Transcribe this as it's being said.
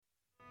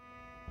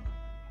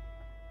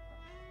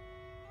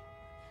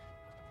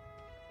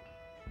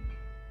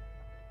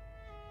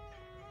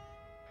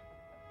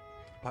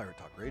Pirate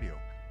Talk Radio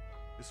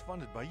is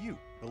funded by you,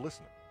 the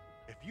listener.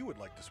 If you would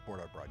like to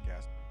support our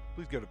broadcast,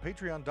 please go to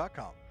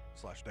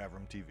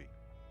patreon.com/DavrimTV.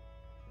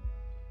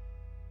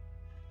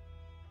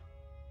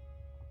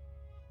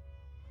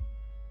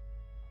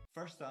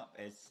 First up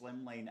is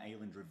Slimline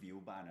Island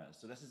Reveal Banner.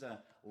 So this is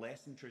a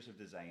less intrusive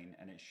design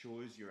and it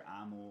shows your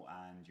ammo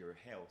and your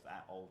health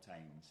at all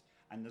times.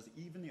 And there's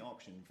even the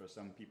option for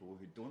some people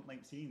who don't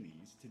like seeing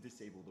these to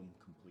disable them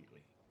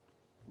completely.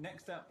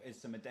 Next up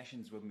is some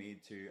additions we've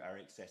made to our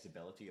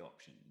accessibility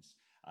options.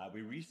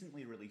 We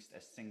recently released a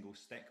single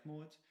stick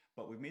mode,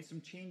 but we've made some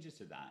changes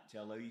to that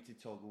to allow you to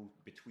toggle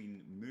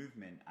between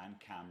movement and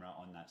camera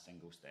on that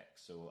single stick,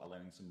 so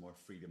allowing some more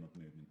freedom of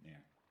movement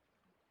there.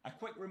 A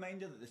quick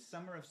reminder that the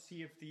Summer of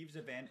Sea of Thieves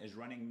event is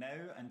running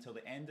now until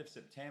the end of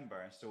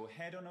September, so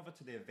head on over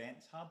to the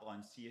events hub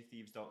on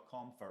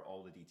seaofthieves.com for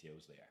all the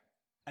details there.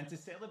 And to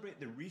celebrate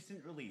the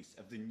recent release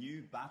of the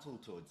new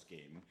Battletoads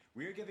game,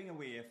 we're giving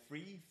away a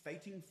free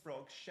Fighting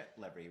Frog ship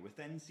livery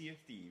within Sea of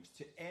Thieves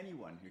to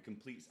anyone who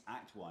completes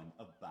Act 1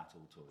 of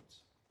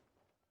Battletoads.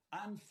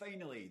 And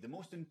finally, the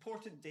most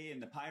important day in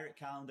the pirate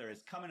calendar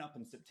is coming up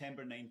on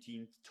September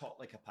 19th, Talk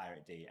Like a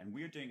Pirate Day, and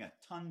we're doing a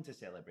ton to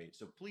celebrate,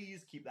 so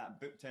please keep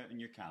that booked out in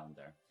your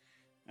calendar.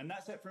 And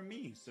that's it from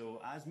me, so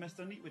as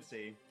Mr. Neat would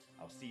say,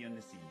 I'll see you on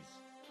the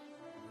seas.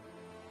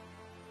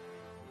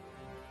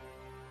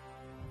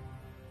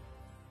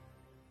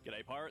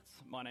 G'day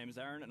Pirates, my name is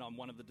Aaron and I'm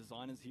one of the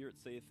designers here at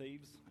Sea of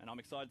Thieves, and I'm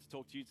excited to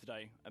talk to you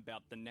today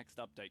about the next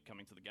update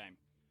coming to the game.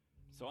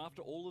 So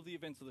after all of the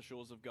events of the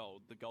Shores of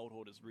Gold, the Gold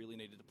Hoarders really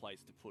needed a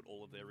place to put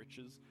all of their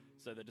riches,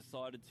 so they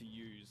decided to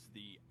use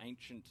the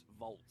ancient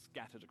vaults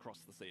scattered across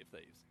the Sea of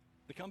Thieves.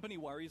 The company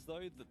worries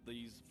though that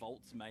these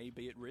vaults may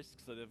be at risk,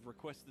 so they've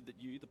requested that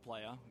you, the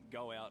player,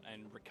 go out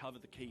and recover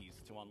the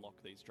keys to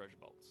unlock these treasure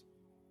vaults.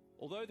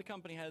 Although the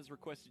company has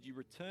requested you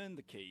return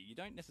the key, you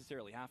don't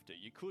necessarily have to.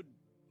 You could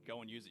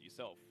go and use it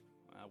yourself.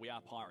 We are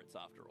pirates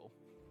after all.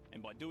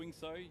 And by doing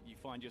so, you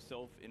find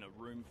yourself in a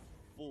room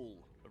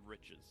full of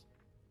riches.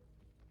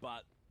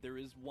 But there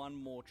is one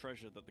more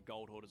treasure that the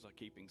Gold Hoarders are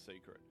keeping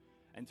secret.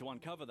 And to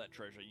uncover that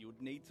treasure, you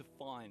would need to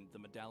find the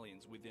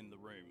medallions within the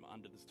room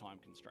under this time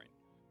constraint.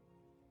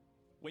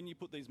 When you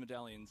put these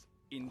medallions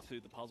into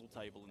the puzzle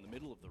table in the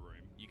middle of the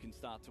room, you can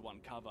start to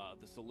uncover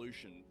the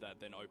solution that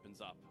then opens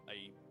up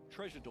a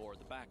treasure door at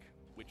the back,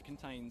 which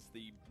contains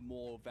the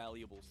more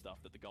valuable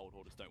stuff that the Gold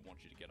Hoarders don't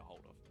want you to get a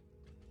hold of.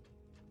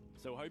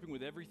 So hoping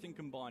with everything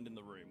combined in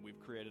the room, we've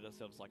created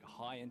ourselves like a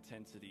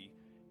high-intensity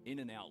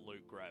in-and-out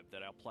loot grab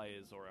that our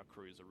players or our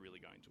crews are really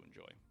going to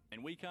enjoy.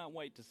 And we can't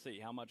wait to see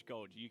how much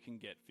gold you can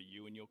get for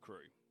you and your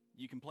crew.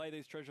 You can play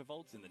these treasure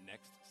vaults in the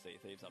next Sea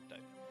of Thieves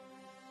update.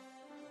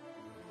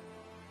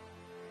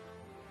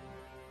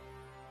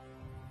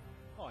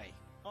 Hi,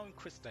 I'm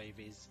Chris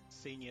Davies,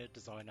 Senior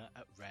Designer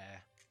at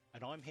Rare,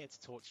 and I'm here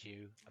to talk to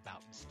you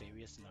about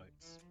Mysterious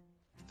Notes.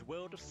 The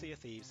world of Sea of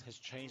Thieves has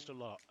changed a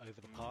lot over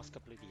the past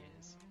couple of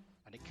years,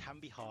 and it can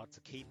be hard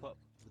to keep up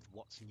with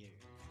what's new.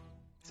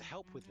 To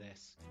help with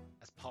this,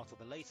 as part of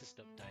the latest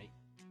update,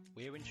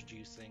 we're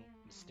introducing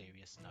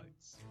Mysterious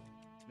Notes.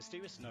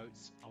 Mysterious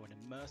Notes are an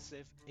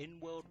immersive,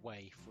 in-world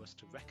way for us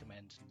to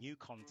recommend new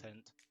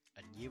content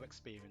and new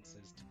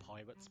experiences to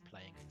pirates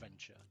playing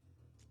Adventure.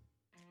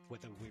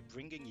 Whether we're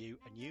bringing you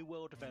a new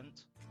world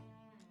event,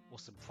 or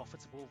some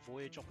profitable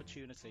voyage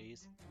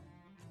opportunities,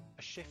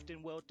 a shift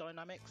in world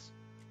dynamics,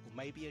 or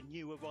maybe a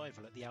new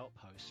arrival at the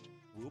outpost,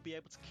 we'll be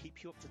able to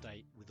keep you up to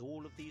date with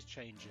all of these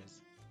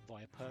changes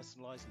via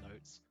personalised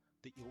notes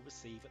that you'll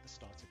receive at the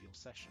start of your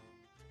session.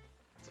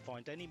 To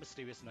find any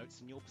Mysterious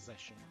Notes in your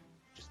possession,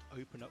 just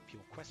open up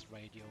your Quest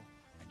Radio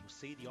and you'll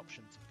see the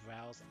option to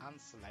browse and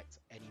select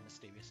any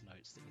Mysterious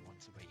Notes that you want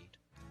to read.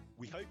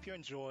 We hope you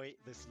enjoy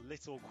this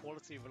little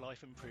quality of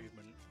life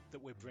improvement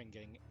that we're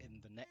bringing in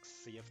the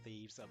next Sea of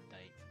Thieves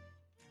update.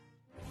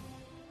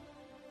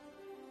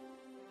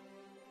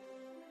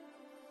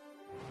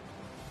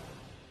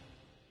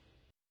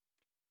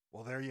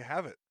 Well, there you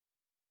have it.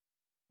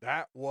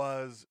 That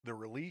was the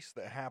release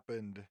that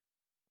happened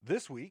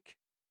this week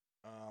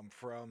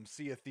from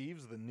Sea of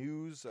Thieves, the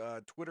news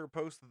Twitter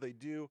post that they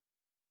do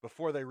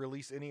before they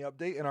release any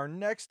update. And our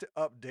next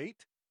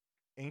update,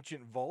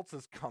 Ancient Vaults,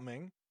 is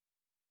coming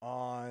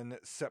on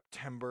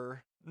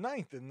September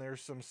 9th. And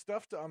there's some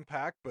stuff to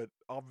unpack, but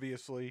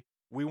obviously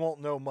we won't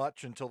know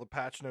much until the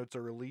patch notes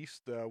are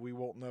released. We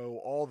won't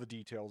know all the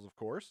details, of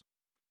course.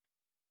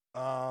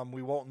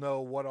 We won't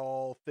know what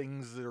all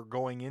things that are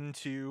going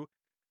into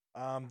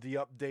the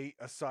update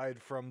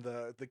aside from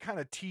the kind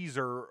of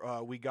teaser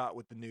we got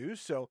with the news.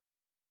 So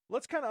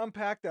let's kind of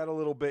unpack that a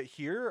little bit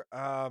here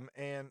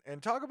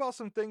and talk about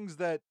some things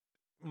that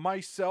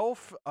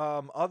myself,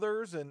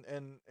 others, and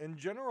in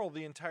general,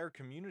 the entire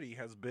community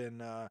has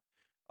been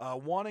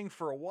wanting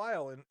for a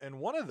while. And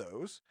one of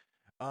those,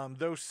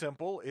 though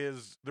simple,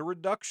 is the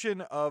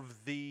reduction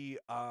of the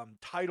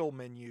title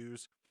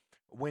menus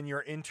when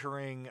you're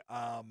entering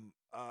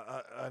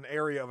an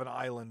area of an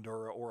island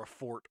or a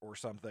fort or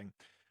something.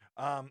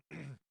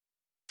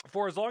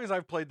 For as long as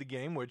I've played the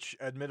game, which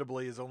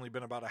admittedly has only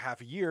been about a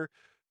half a year,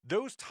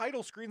 those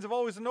title screens have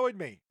always annoyed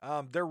me.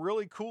 They're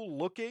really cool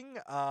looking.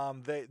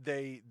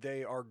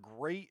 They are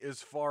great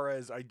as far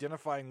as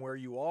identifying where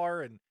you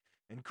are and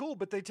cool,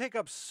 but they take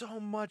up so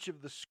much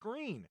of the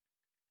screen.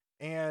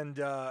 And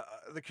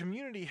the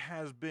community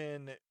has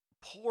been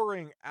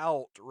pouring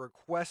out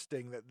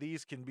requesting that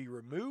these can be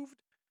removed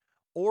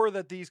or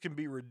that these can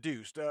be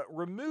reduced.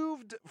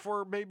 Removed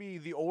for maybe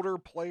the older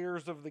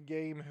players of the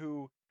game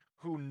who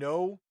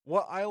know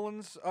what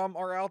islands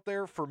are out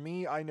there. For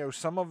me, I know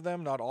some of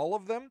them, not all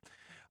of them.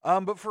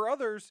 But for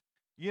others,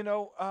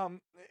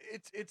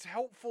 it's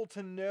helpful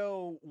to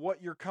know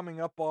what you're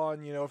coming up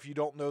on. If you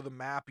don't know the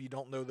map, you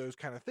don't know those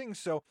kind of things.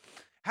 So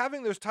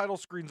having those title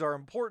screens are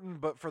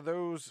important, but for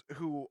those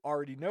who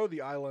already know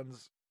the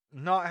islands,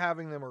 not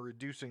having them or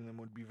reducing them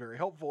would be very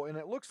helpful. And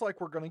it looks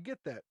like we're going to get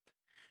that.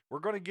 We're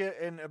going to get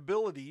an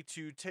ability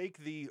to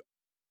take the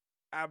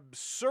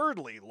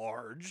absurdly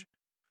large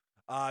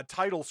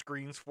title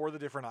screens for the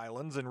different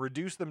islands and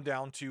reduce them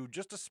down to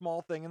just a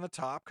small thing in the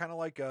top, kind of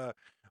like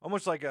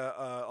almost like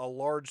a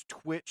large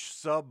Twitch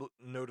sub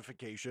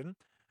notification,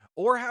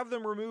 or have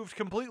them removed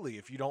completely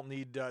if you don't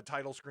need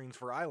title screens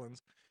for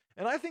islands.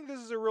 And I think this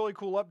is a really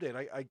cool update.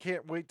 I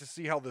can't wait to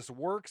see how this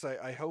works.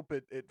 I hope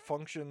it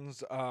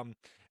functions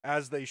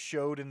as they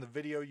showed in the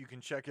video. You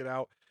can check it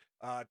out,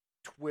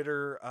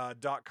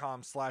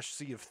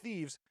 twitter.com/Sea of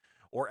Thieves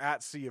or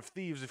at Sea of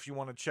Thieves if you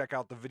want to check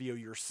out the video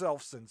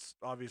yourself, since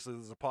obviously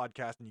this is a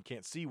podcast and you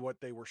can't see what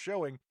they were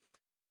showing.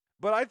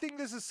 But I think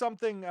this is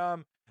something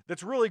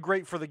that's really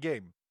great for the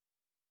game.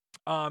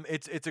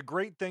 It's a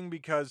great thing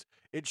because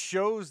it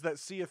shows that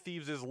Sea of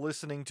Thieves is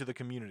listening to the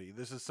community.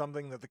 This is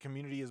something that the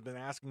community has been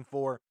asking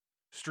for.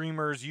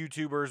 Streamers,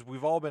 YouTubers,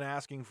 we've all been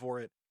asking for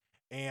it,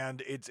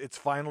 and it's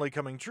finally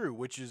coming true,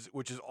 which is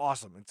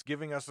awesome. It's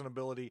giving us an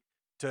ability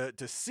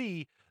to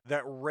see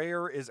that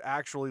Rare is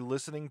actually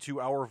listening to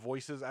our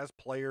voices as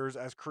players,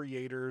 as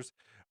creators,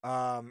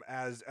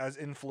 as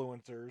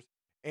influencers,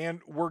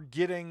 and we're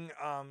getting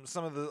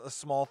some of the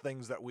small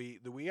things that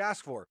we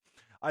ask for.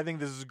 I think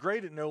this is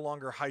great. It no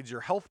longer hides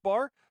your health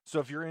bar. So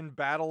if you're in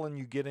battle and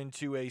you get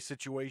into a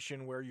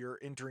situation where you're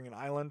entering an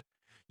island,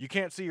 you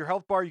can't see your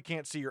health bar, you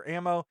can't see your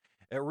ammo.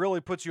 It really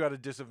puts you at a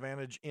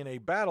disadvantage in a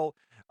battle.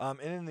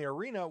 And in the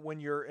arena, when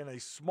you're in a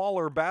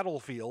smaller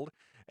battlefield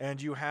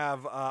and you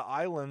have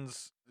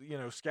islands,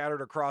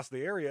 scattered across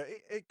the area,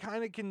 it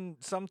kind of can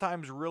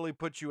sometimes really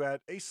put you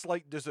at a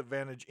slight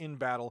disadvantage in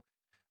battle,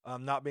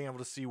 not being able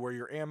to see where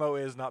your ammo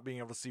is, not being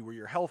able to see where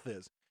your health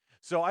is.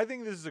 So I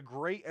think this is a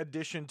great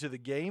addition to the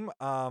game.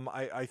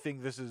 I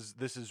think this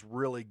is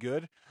really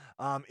good.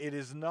 It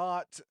is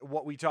not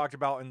what we talked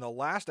about in the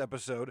last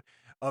episode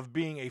of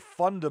being a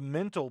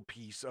fundamental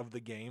piece of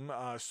the game.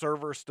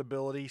 Server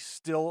stability,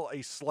 still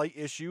a slight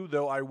issue,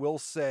 though I will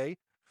say,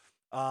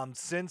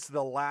 since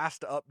the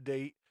last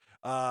update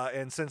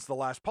and since the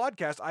last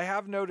podcast, I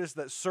have noticed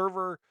that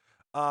server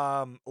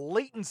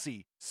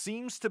latency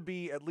seems to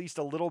be at least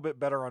a little bit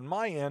better on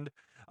my end.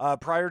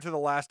 Prior to the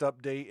last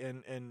update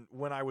and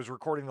when I was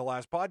recording the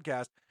last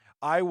podcast,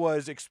 I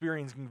was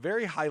experiencing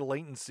very high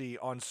latency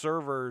on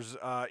servers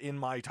in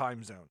my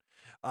time zone.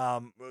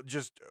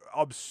 Just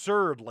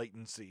absurd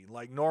latency.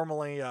 Like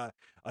normally a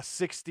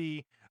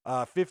 60,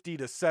 50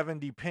 to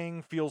 70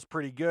 ping feels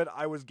pretty good.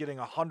 I was getting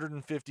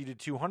 150 to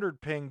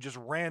 200 ping just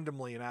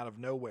randomly and out of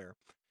nowhere.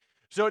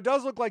 So it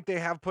does look like they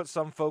have put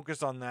some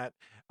focus on that.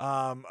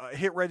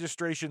 Hit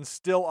registration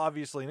still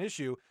obviously an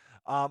issue.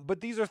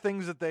 But these are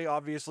things that they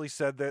obviously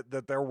said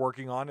that they're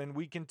working on, and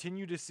we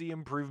continue to see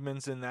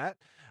improvements in that.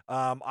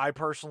 I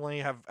personally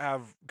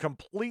have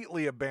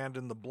completely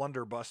abandoned the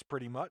blunderbuss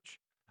pretty much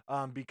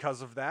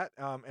because of that,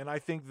 and I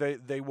think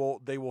they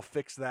will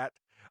fix that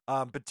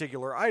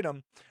particular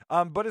item.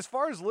 But as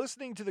far as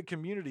listening to the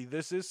community,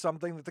 this is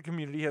something that the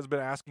community has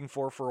been asking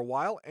for a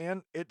while,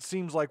 and it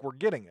seems like we're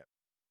getting it.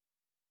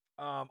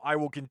 I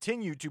will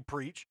continue to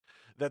preach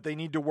that they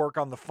need to work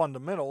on the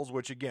fundamentals,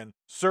 which again,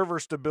 server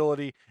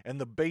stability and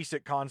the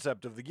basic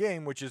concept of the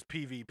game, which is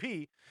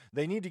PvP.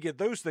 They need to get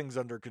those things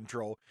under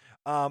control.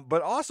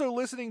 But also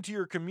listening to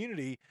your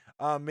community,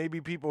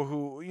 maybe people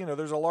who,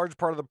 there's a large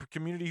part of the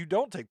community who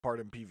don't take part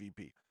in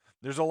PvP.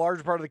 There's a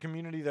large part of the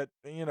community that,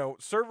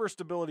 server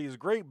stability is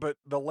great, but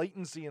the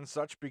latency and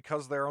such,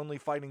 because they're only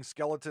fighting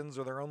skeletons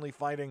or they're only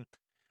fighting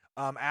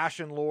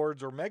Ashen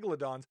Lords or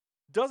Megalodons,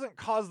 doesn't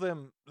cause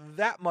them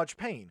that much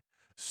pain.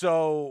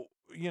 So,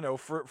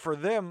 for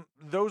them,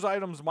 those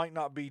items might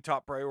not be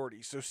top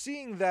priority. So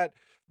seeing that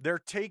they're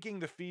taking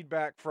the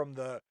feedback from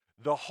the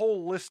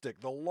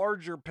holistic, the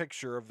larger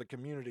picture of the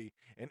community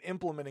and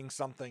implementing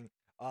something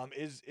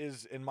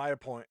is in my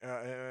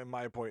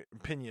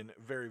opinion,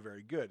 very,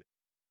 very good.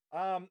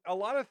 A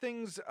lot of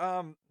things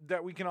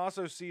that we can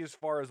also see as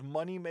far as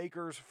money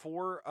makers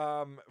for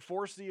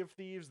Sea of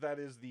Thieves, that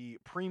is the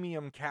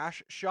premium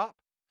cash shop.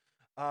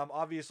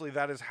 Obviously,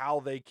 that is how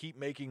they keep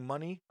making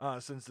money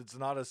since it's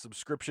not a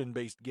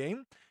subscription-based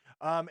game.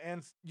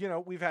 And,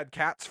 we've had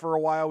cats for a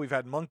while. We've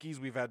had monkeys.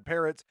 We've had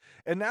parrots.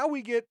 And now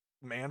we get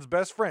man's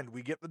best friend.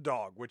 We get the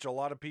dog, which a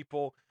lot of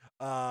people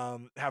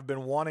have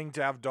been wanting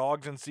to have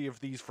dogs in Sea of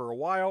Thieves for a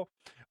while,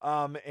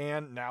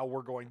 and now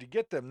we're going to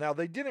get them. Now,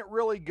 they didn't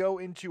really go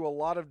into a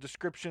lot of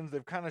descriptions.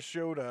 They've kind of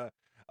showed a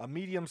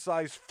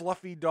medium-sized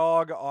fluffy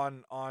dog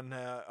on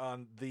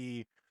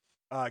the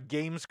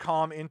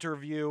Gamescom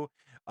interview,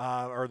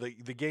 or the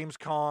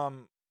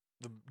Gamescom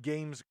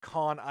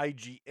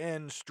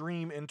IGN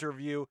stream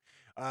interview.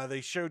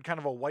 They showed kind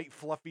of a white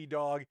fluffy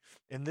dog.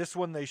 In this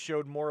one, they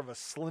showed more of a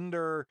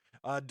slender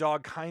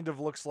dog, kind of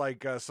looks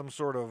like some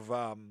sort of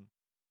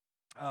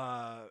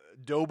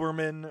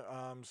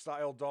Doberman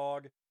style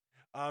dog.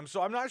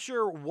 So I'm not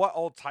sure what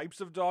all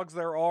types of dogs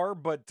there are,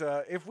 but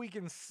if we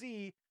can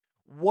see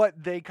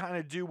what they kind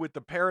of do with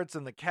the parrots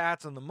and the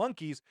cats and the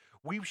monkeys,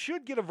 we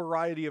should get a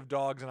variety of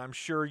dogs, and I'm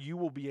sure you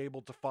will be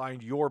able to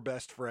find your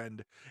best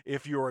friend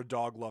if you're a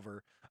dog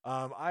lover.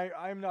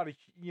 I'm not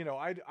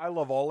I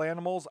love all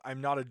animals.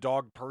 I'm not a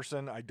dog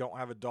person. I don't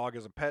have a dog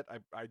as a pet.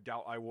 I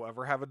doubt I will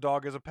ever have a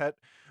dog as a pet,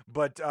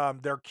 but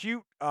they're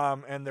cute,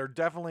 and they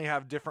definitely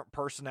have different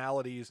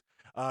personalities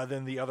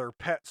than the other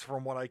pets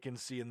from what I can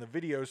see in the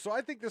videos. So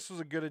I think this was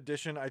a good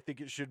addition. I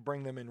think it should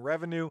bring them in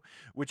revenue,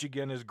 which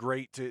again is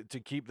great to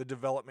keep the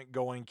development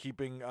going,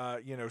 keeping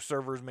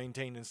servers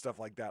maintained and stuff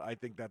like that. I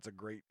think that's a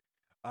great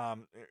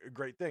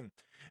thing.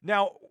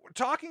 Now,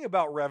 talking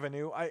about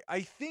revenue,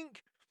 I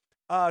think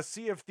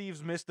Sea of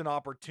Thieves missed an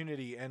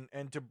opportunity,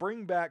 and to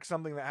bring back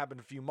something that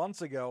happened a few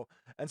months ago,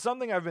 and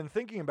something I've been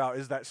thinking about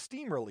is that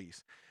Steam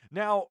release.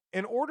 Now,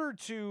 in order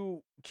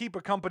to keep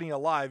a company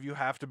alive, you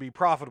have to be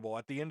profitable.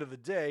 At the end of the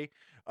day,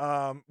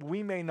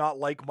 we may not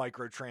like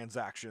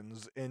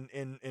microtransactions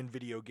in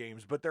video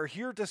games, but they're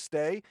here to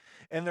stay,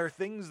 and they're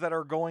things that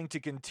are going to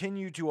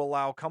continue to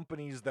allow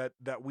companies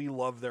that we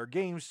love their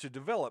games to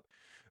develop.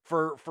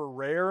 For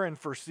Rare and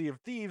for Sea of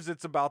Thieves,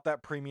 it's about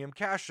that premium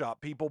cash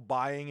shop. People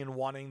buying and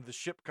wanting the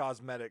ship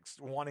cosmetics,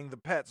 wanting the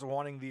pets,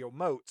 wanting the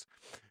emotes,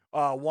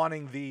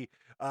 wanting the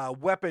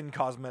weapon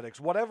cosmetics,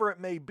 whatever it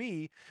may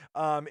be.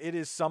 It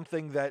is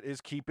something that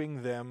is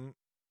keeping them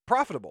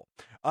profitable.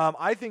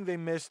 I think they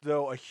missed,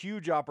 though, a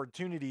huge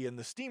opportunity in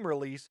the Steam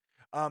release.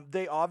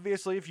 They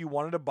obviously, if you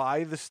wanted to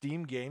buy the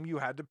Steam game, you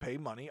had to pay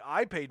money.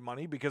 I paid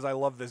money because I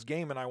love this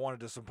game and I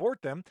wanted to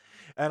support them.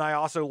 And I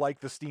also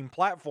like the Steam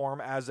platform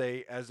as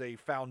a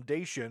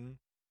foundation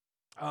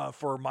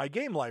for my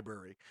game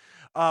library.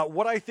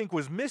 What I think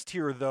was missed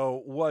here,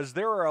 though, was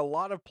there are a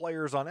lot of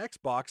players on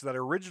Xbox that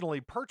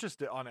originally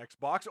purchased it on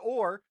Xbox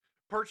or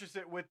purchased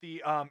it with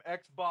the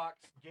Xbox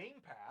Game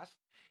Pass,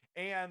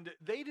 and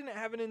they didn't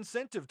have an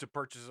incentive to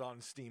purchase it on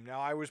Steam.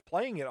 Now, I was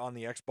playing it on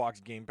the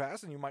Xbox Game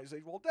Pass, and you might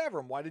say, well,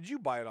 Davram, why did you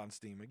buy it on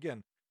Steam?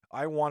 Again,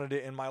 I wanted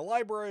it in my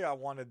library. I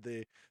wanted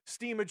the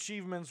Steam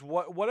achievements,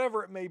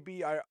 whatever it may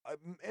be.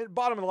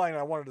 Bottom of the line,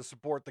 I wanted to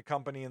support the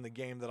company and the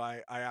game that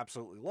I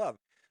absolutely love.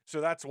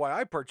 So that's why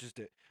I purchased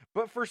it.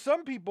 But for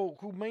some people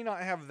who may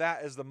not have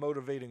that as the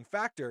motivating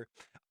factor,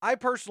 I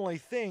personally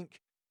think,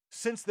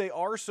 since they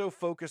are so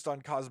focused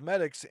on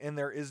cosmetics and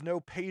there is no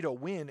pay to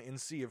win in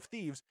Sea of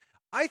Thieves,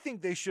 I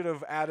think they should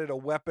have added a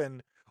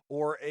weapon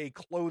or a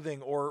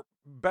clothing, or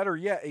better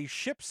yet, a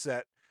ship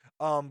set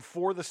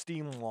for the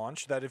Steam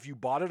launch, that if you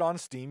bought it on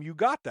Steam, you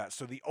got that.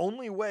 So the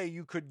only way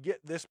you could get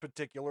this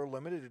particular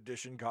limited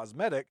edition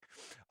cosmetic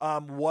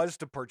was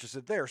to purchase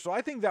it there. So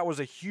I think that was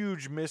a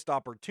huge missed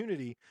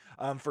opportunity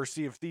for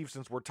Sea of Thieves,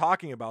 since we're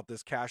talking about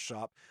this cash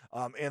shop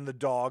and the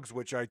dogs,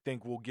 which I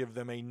think will give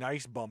them a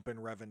nice bump in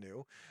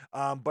revenue.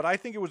 But I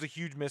think it was a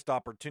huge missed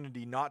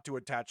opportunity not to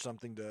attach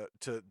something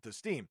to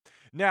Steam.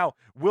 Now,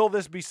 will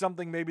this be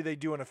something maybe they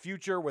do in a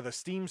future with a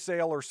Steam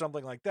sale or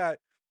something like that?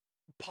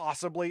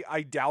 Possibly.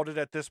 I doubt it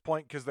at this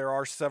point, because there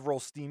are several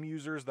Steam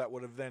users that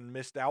would have then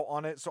missed out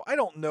on it. So I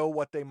don't know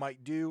what they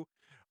might do,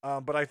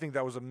 but I think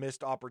that was a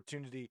missed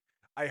opportunity.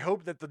 I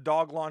hope that the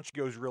dog launch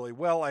goes really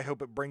well. I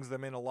hope it brings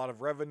them in a lot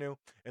of revenue,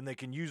 and they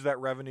can use that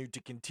revenue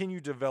to continue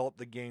to develop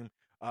the game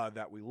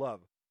that we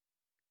love.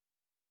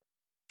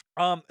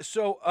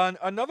 So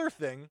another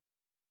thing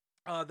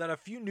that a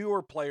few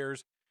newer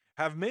players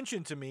have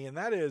mentioned to me, and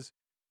that is,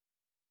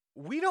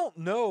 we don't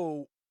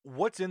know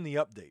what's in the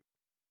update.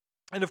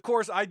 And of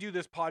course, I do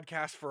this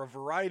podcast for a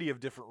variety of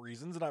different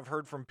reasons, and I've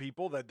heard from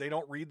people that they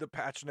don't read the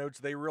patch notes.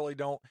 They really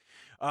don't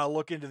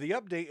look into the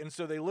update, and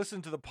so they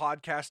listen to the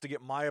podcast to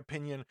get my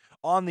opinion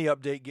on the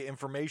update, get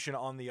information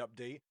on the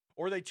update,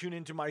 or they tune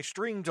into my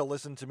stream to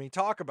listen to me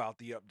talk about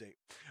the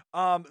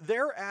update.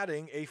 They're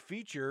adding a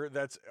feature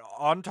that's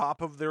on top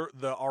of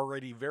the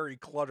already very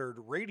cluttered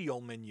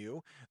radial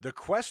menu, the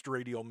Quest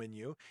radial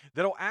menu,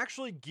 that'll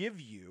actually give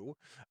you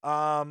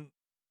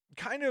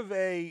kind of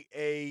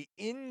a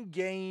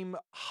in-game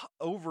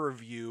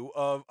overview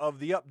of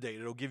the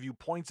update. It'll give you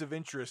points of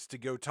interest to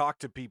go talk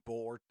to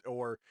people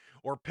or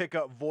pick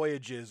up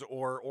voyages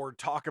or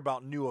talk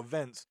about new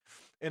events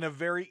in a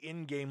very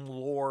in-game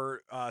lore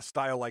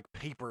style, like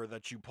paper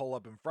that you pull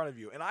up in front of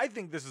you. And I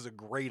think this is a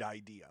great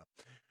idea.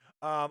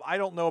 I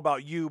don't know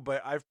about you,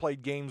 but I've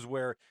played games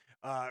where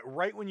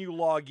right when you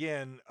log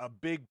in, a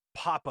big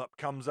pop-up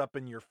comes up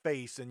in your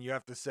face and you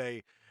have to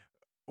say,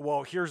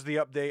 well, here's the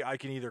update. I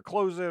can either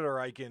close it or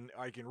I can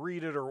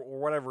read it or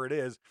whatever it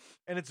is.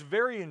 And it's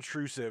very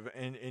intrusive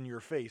in your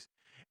face.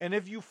 And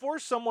if you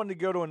force someone to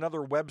go to another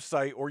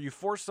website or you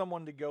force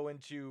someone to go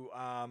into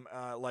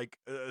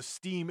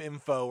Steam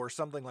info or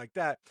something like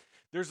that,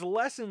 there's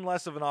less and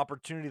less of an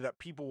opportunity that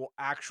people will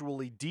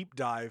actually deep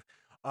dive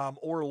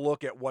or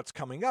look at what's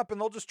coming up, and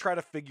they'll just try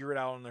to figure it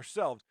out on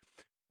themselves.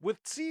 With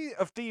Sea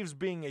of Thieves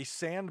being a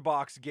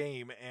sandbox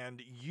game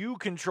and you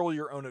control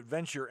your own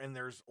adventure and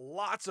there's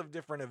lots of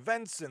different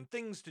events and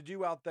things to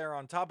do out there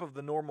on top of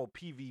the normal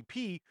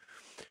PvP,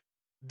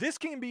 this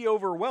can be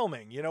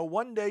overwhelming. You know,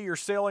 one day you're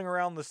sailing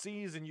around the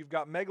seas and you've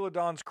got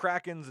megalodons,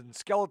 krakens, and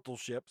skeletal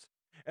ships.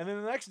 And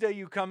then the next day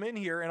you come in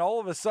here and all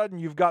of a sudden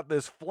you've got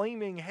this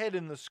flaming head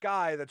in the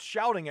sky that's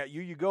shouting at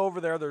you. You go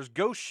over there, there's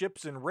ghost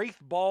ships and wraith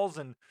balls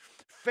and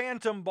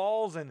phantom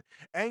balls and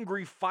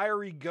angry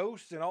fiery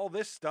ghosts and all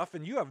this stuff,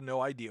 and you have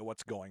no idea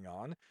what's going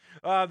on.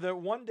 The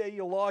one day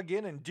you log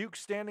in and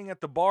Duke's standing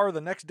at the bar,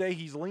 the next day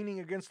he's leaning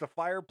against the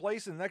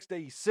fireplace, and the next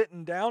day he's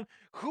sitting down.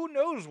 Who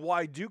knows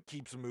why Duke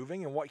keeps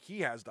moving and what he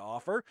has to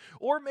offer?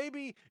 Or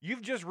maybe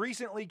you've just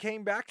recently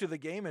came back to the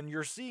game and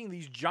you're seeing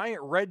these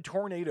giant red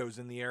tornadoes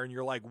in the air and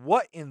you're like,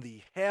 what in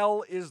the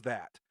hell is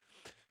that?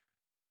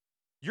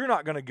 You're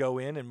not going to go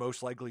in and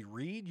most likely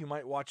read. You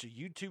might watch a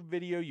YouTube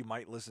video. You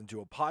might listen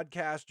to a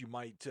podcast. You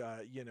might,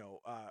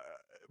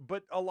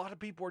 but a lot of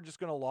people are just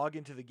going to log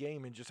into the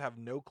game and just have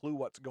no clue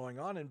what's going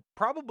on and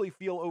probably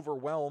feel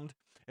overwhelmed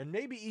and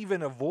maybe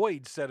even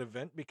avoid said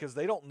event because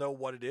they don't know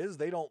what it is.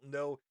 They don't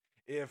know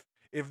if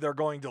they're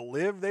going to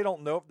live. They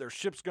don't know if their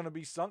ship's going to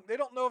be sunk. They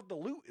don't know if the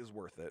loot is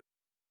worth it.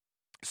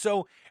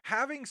 So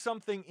having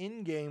something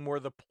in game where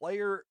the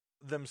player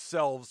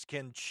themselves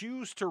can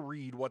choose to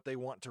read what they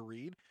want to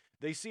read.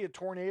 They see a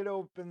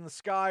tornado up in the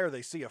sky or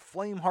they see a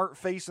flame heart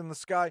face in the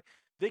sky.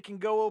 They can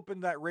go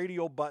open that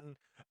radio button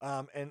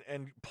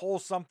and pull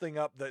something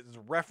up that is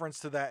reference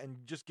to that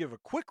and just give a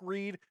quick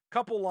read,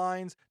 couple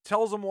lines,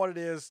 tells them what it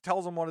is,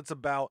 tells them what it's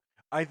about.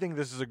 I think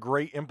this is a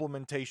great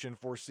implementation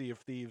for Sea of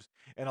Thieves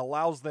and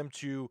allows them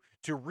to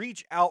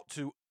reach out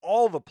to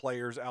all the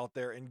players out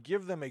there and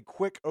give them a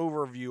quick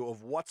overview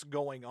of what's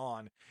going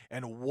on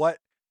and what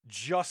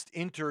just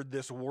entered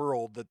this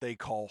world that they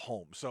call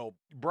home. So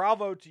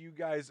bravo to you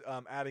guys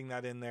adding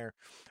that in there.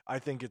 I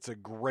think it's a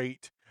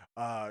great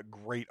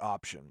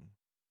option.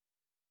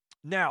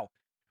 Now,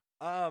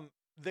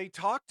 they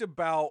talked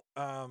about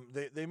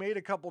they made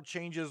a couple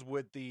changes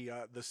with the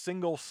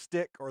single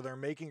stick, or they're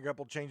making a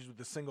couple changes with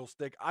the single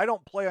stick. I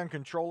don't play on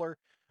controller,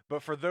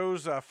 but for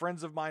those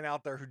friends of mine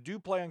out there who do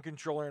play on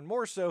controller, and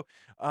more so,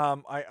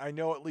 I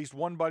know at least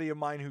one buddy of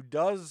mine who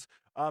does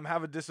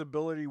have a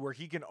disability where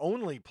he can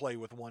only play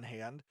with one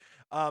hand.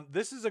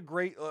 This is a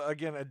great,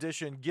 again,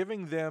 addition,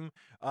 giving them,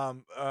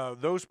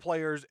 those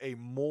players a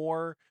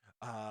more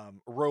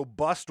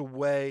robust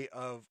way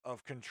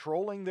of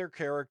controlling their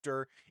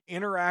character,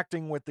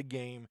 interacting with the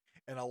game,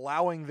 and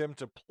allowing them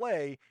to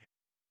play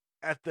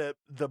at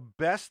the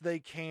best they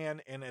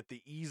can and at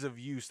the ease of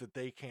use that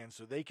they can,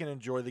 so they can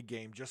enjoy the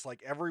game just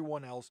like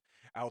everyone else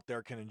out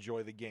there can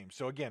enjoy the game.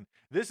 So again,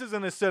 this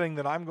isn't a setting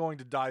that I'm going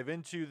to dive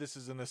into. This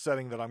isn't a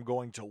setting that I'm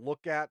going to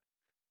look at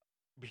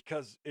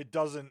because it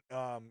doesn't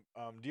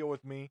deal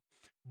with me.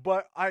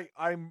 But I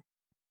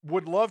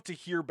would love to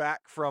hear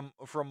back from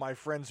my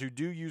friends who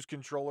do use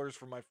controllers,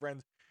 from my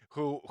friends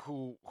who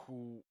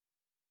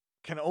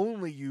can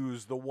only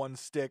use the one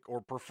stick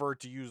or prefer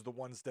to use the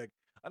one stick.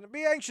 I'd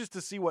be anxious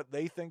to see what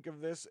they think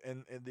of this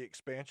and the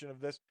expansion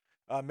of this.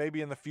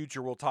 Maybe in the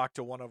future we'll talk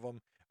to one of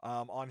them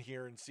on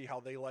here and see how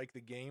they like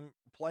the game,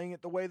 playing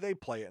it the way they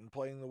play it and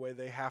playing the way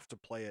they have to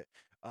play it.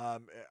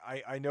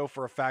 I know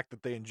for a fact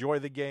that they enjoy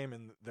the game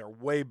and they're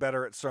way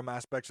better at some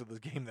aspects of the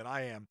game than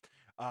I am.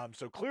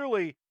 So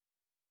clearly,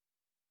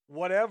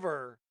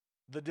 whatever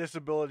the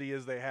disability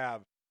is they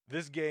have,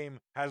 this game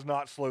has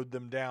not slowed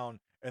them down.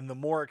 And the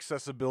more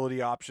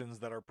accessibility options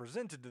that are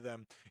presented to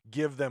them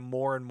give them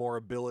more and more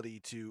ability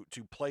to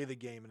play the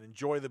game and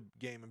enjoy the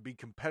game and be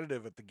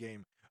competitive at the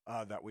game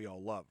that we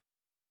all love.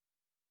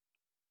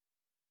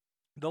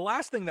 The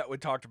last thing that we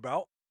talked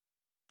about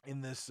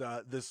in this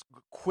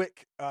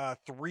quick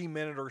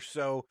 3-minute or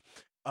so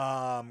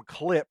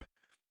clip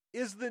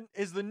is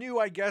the new,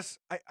 I guess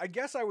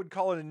I would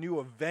call it a new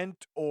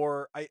event,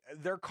 or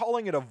they're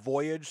calling it a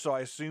voyage. So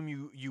I assume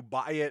you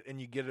buy it and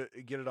you get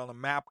it on the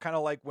map, kind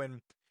of like when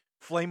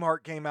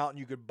Flameheart came out and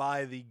you could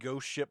buy the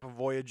Ghost Ship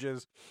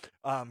voyages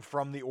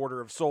from the Order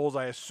of Souls.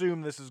 I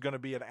assume this is going to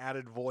be an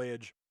added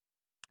voyage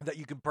that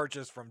you can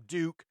purchase from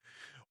Duke,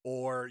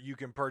 or you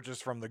can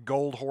purchase from the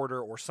Gold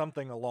Hoarder or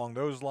something along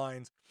those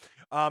lines.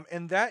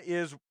 And that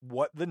is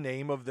what the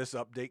name of this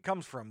update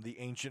comes from, the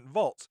Ancient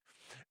Vaults.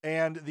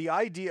 And the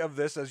idea of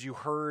this, as you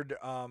heard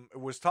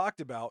was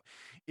talked about,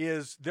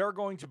 is there are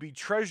going to be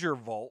treasure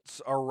vaults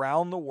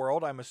around the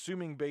world. I'm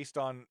assuming based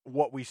on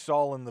what we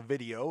saw in the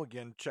video.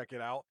 Again, check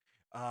it out.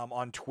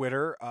 On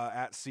Twitter,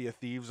 at Sea of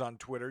Thieves on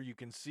Twitter, you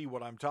can see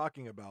what I'm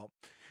talking about.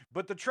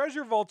 But the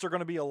treasure vaults are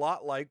going to be a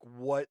lot like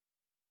what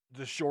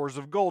the Shores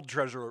of Gold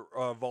treasure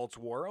vaults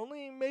were,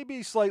 only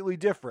maybe slightly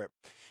different.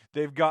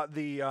 They've got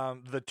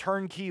the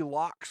turnkey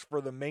locks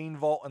for the main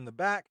vault in the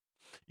back.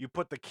 You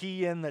put the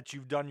key in that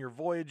you've done your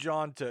voyage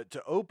on to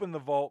open the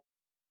vault,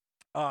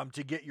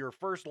 to get your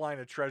first line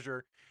of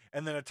treasure,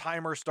 and then a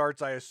timer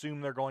starts. I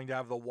assume they're going to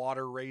have the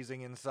water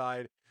raising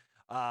inside.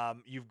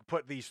 You've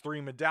put these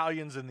 3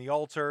 medallions in the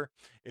altar.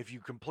 If you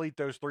complete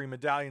those 3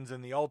 medallions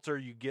in the altar,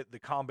 you get the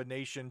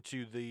combination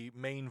to the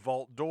main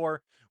vault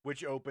door,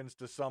 which opens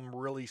to some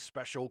really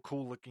special,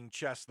 cool-looking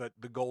chest that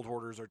the gold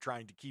hoarders are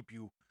trying to keep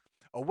you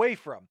away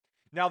from.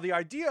 Now, the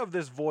idea of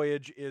this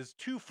voyage is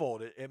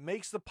twofold. It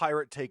makes the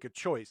pirate take a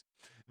choice.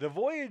 The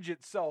voyage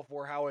itself,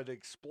 or how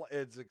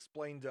it's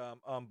explained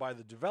by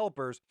the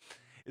developers,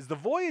 is the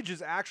voyage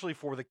is actually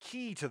for the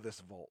key to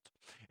this vault,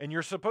 and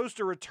you're supposed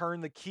to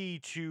return the key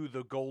to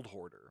the gold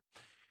hoarder.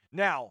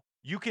 Now,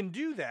 you can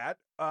do that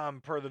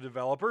per the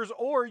developers,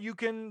 or you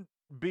can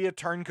be a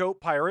turncoat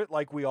pirate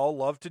like we all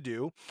love to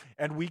do,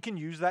 and we can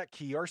use that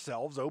key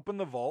ourselves, open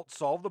the vault,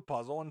 solve the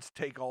puzzle, and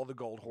take all the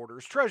gold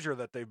hoarders' treasure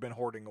that they've been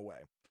hoarding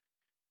away.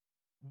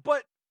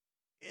 But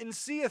in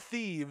Sea of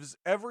Thieves,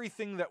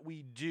 everything that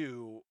we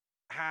do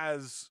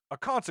has a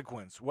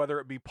consequence, whether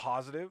it be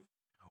positive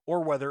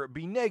or whether it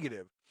be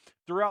negative.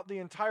 Throughout the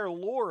entire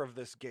lore of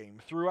this game,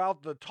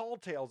 throughout the tall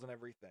tales and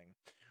everything,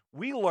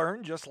 we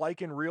learn, just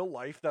like in real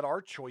life, that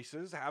our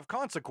choices have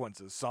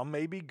consequences. Some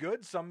may be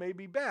good, some may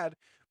be bad,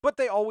 but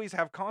they always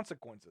have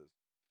consequences.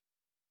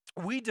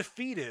 We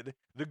defeated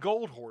the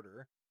gold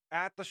hoarder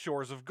at the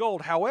Shores of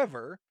Gold.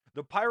 However,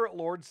 the Pirate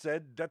Lord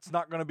said that's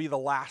not going to be the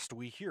last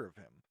we hear of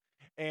him.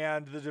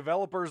 And the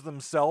developers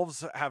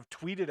themselves have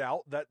tweeted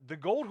out that the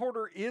gold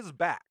hoarder is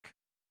back.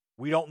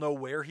 We don't know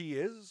where he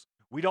is.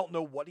 We don't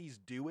know what he's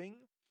doing.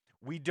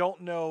 We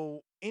don't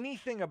know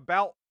anything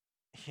about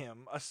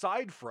him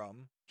aside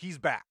from he's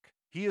back.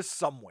 He is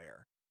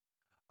somewhere.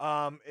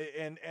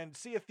 And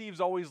Sea of Thieves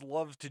always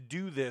loves to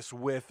do this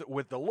with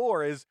the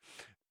lore, is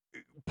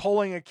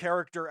pulling a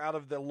character out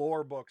of the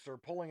lore books or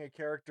pulling a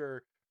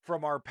character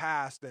from our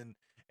past and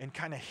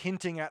kind of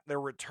hinting at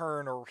their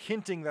return or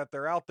hinting that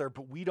they're out there,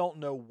 but we don't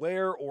know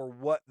where or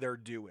what they're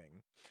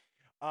doing.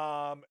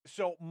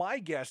 So my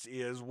guess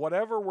is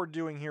whatever we're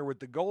doing here with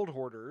the gold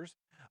hoarders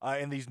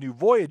in these new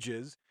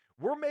voyages,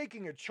 we're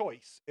making a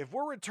choice. If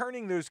we're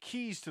returning those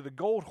keys to the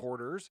gold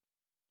hoarders,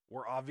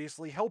 we're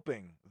obviously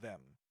helping them.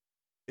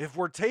 If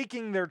we're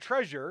taking their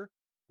treasure,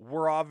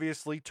 we're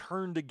obviously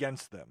turned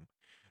against them.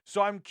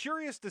 So I'm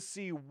curious to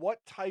see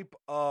what type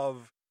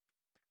of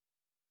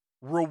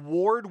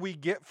reward we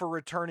get for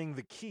returning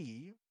the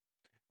key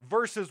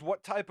versus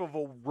what type of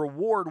a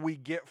reward we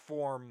get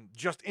from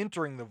just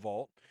entering the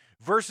vault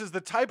versus the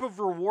type of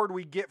reward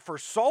we get for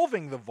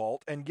solving the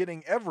vault and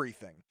getting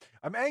everything.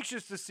 I'm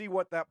anxious to see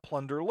what that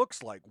plunder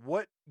looks like.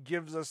 What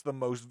gives us the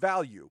most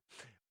value?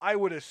 I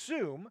would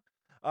assume,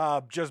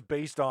 just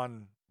based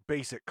on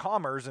basic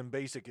commerce and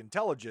basic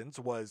intelligence,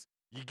 was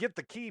you get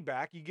the key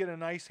back, you get a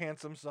nice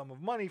handsome sum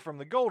of money from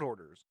the gold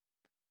hoarders.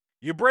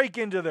 You break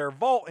into their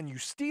vault and you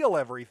steal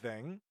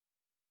everything,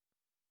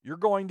 you're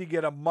going to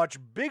get a much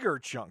bigger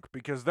chunk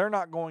because they're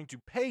not going to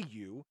pay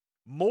you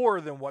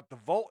more than what the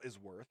vault is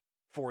worth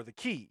for the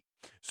key.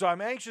 So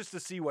I'm anxious to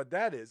see what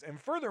that is. And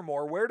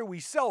furthermore, where do we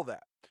sell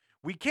that?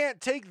 We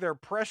can't take their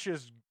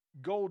precious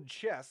gold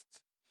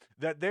chests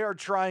that they are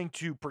trying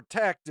to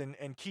protect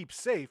and keep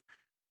safe.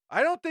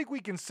 I don't think we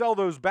can sell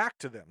those back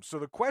to them. So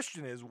the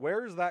question is,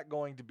 where is that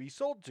going to be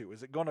sold to?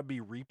 Is it going to be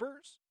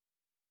Reapers?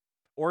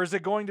 Or is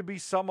it going to be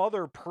some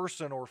other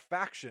person or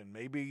faction?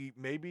 Maybe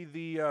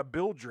the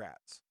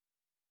Bildrats.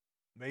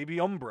 Maybe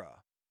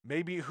Umbra.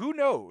 Maybe, who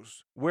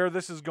knows where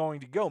this is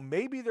going to go.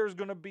 Maybe there's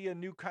going to be a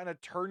new kind of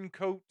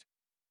turncoat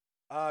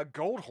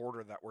gold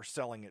hoarder that we're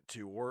selling it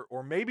to.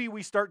 Or maybe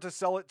we start to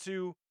sell it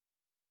to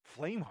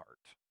Flameheart.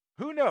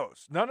 Who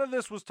knows? None of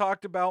this was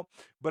talked about,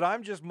 but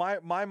I'm just,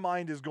 my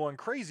mind is going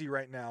crazy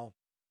right now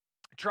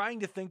trying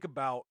to think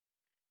about,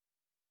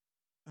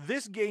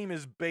 this game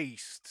is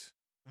based,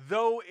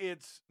 though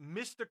it's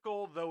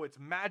mystical, though it's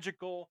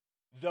magical,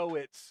 though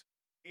it's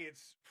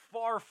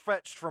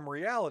far-fetched from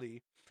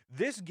reality,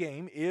 this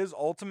game is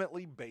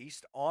ultimately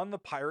based on the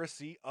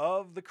piracy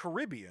of the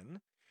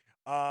Caribbean,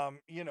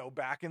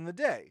 back in the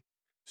day.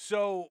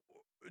 So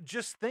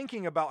just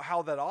thinking about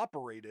how that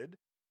operated,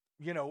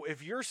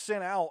 if you're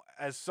sent out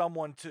as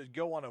someone to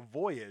go on a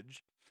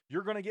voyage,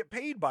 you're going to get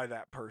paid by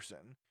that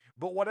person.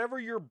 But whatever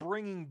you're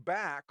bringing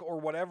back or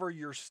whatever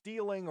you're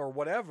stealing or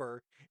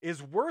whatever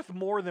is worth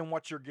more than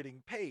what you're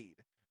getting paid,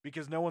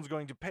 because no one's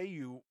going to pay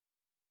you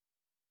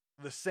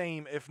the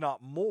same, if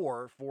not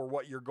more, for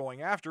what you're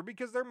going after,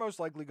 because they're most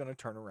likely going to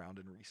turn around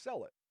and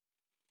resell it.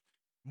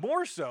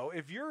 More so,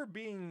 if you're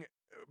being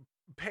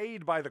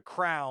paid by the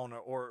crown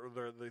or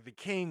the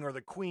king or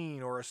the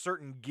queen or a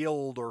certain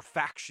guild or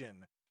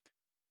faction,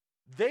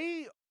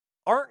 they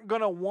aren't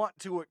going to want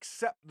to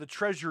accept the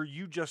treasure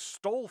you just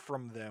stole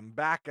from them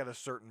back at a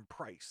certain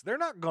price. They're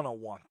not going to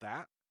want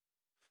that.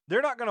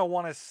 They're not going to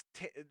want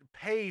to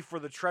pay for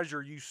the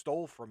treasure you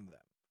stole from them.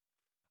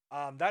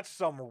 That's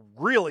some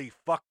really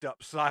fucked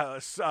up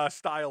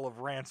style of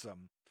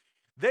ransom.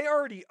 They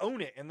already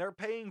own it, and they're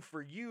paying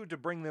for you to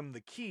bring them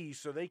the key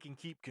so they can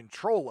keep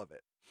control of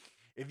it.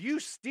 If you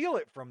steal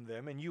it from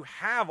them and you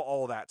have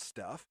all that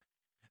stuff,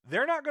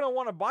 they're not going to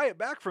want to buy it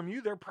back from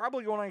you. They're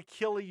probably going to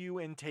kill you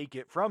and take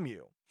it from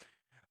you.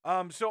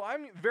 So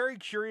I'm very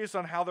curious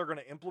on how they're going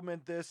to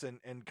implement this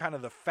and kind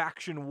of the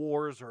faction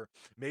wars, or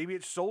maybe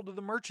it's sold to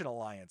the Merchant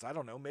Alliance. I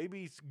don't know.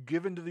 Maybe it's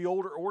given to the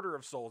older Order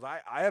of Souls.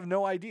 I have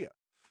no idea.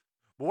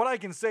 But what I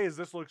can say is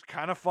this looks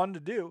kind of fun to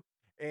do.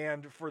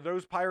 And for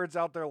those pirates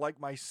out there like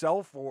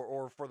myself,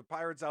 or for the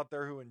pirates out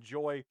there who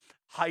enjoy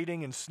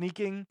hiding and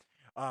sneaking,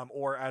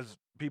 or as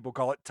people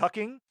call it,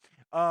 tucking,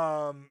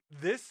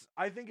 this,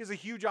 I think, is a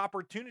huge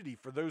opportunity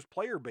for those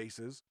player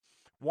bases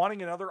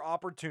wanting another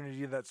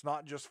opportunity that's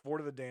not just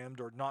Fort of the Damned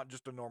or not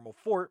just a normal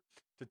fort,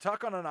 to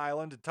tuck on an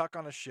island, to tuck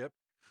on a ship,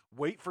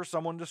 wait for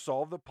someone to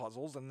solve the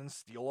puzzles, and then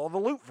steal all the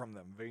loot from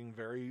them, being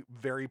very,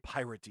 very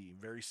piratey,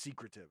 very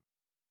secretive.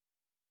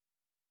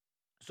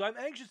 So I'm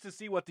anxious to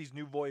see what these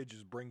new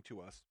voyages bring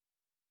to us.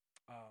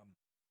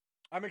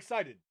 I'm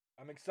excited.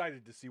 I'm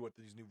excited to see what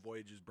these new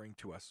voyages bring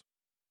to us.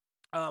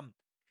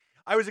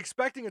 I was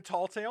expecting a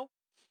tall tale.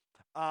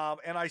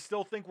 And I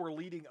still think we're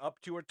leading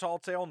up to a tall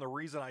tale. And the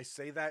reason I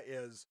say that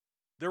is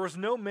there was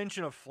no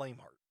mention of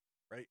Flameheart,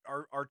 right?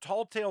 Our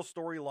tall tale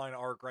storyline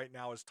arc right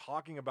now is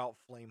talking about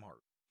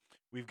Flameheart.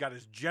 We've got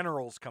his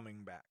generals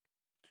coming back.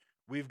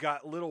 We've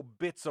got little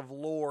bits of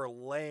lore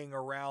laying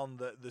around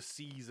the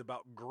seas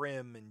about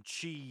Grimm and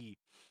Chi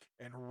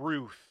and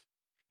Ruth.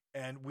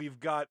 And we've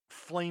got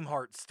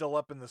Flameheart still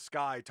up in the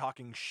sky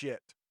talking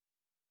shit.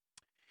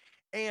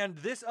 And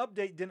this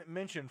update didn't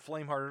mention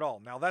Flameheart at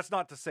all. Now, that's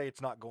not to say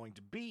it's not going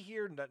to be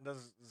here. That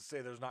doesn't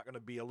say there's not going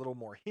to be a little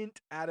more hint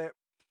at it.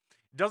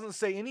 It doesn't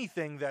say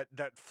anything that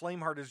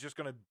Flameheart is just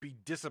going to be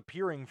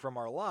disappearing from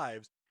our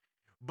lives.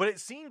 But it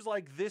seems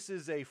like this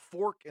is a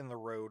fork in the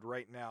road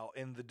right now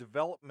in the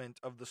development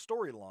of the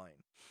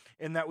storyline.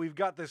 In that we've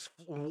got this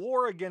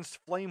war against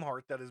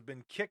Flameheart that has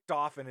been kicked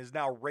off and is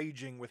now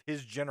raging with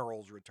his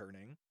generals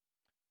returning.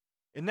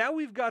 And now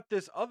we've got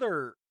this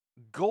other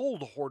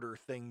gold hoarder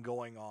thing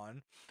going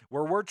on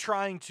where we're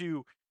trying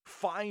to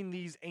find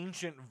these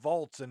ancient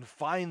vaults and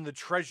find the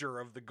treasure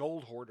of the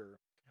gold hoarder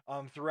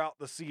throughout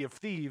the Sea of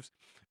Thieves,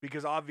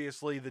 because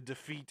obviously the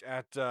defeat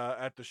at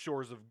the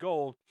Shores of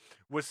Gold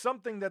was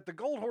something that the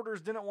gold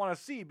hoarders didn't want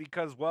to see,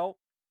 because, well,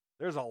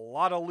 there's a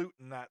lot of loot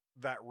in that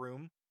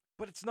room,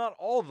 but it's not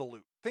all the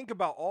loot. Think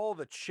about all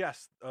the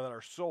chests that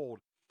are sold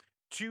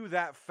to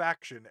that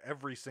faction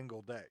every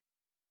single day.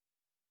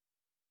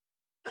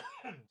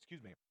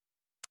 Excuse me.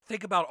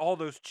 Think about all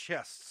those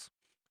chests,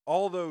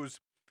 all those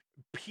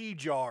pea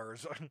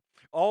jars,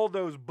 all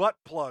those butt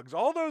plugs,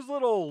 all those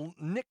little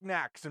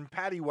knickknacks and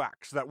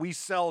paddywhacks that we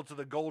sell to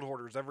the gold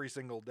hoarders every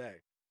single day.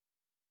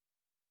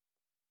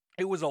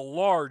 It was a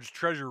large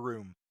treasure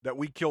room that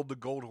we killed the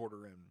gold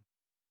hoarder in.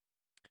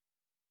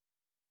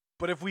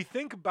 But if we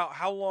think about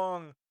how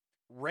long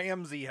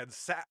Ramsey had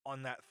sat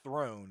on that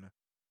throne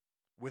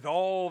with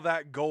all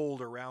that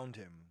gold around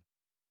him,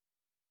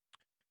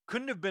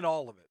 couldn't have been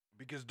all of it.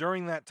 Because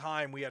during that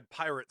time, we had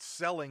pirates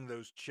selling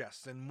those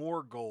chests and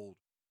more gold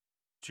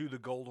to the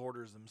gold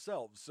hoarders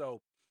themselves. So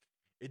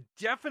it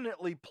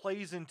definitely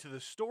plays into the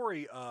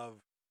story of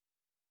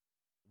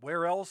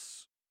where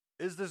else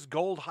is this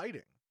gold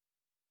hiding?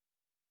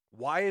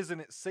 Why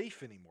isn't it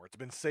safe anymore? It's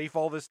been safe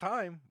all this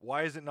time.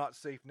 Why is it not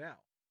safe now?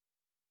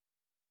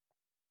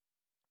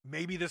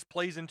 Maybe this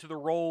plays into the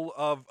role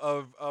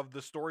of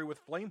the story with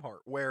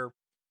Flameheart, where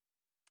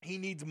he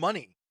needs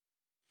money.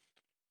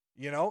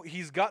 You know,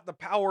 he's got the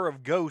power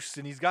of ghosts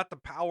and he's got the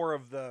power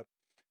of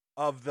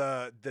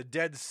the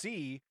Dead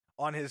Sea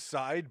on his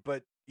side,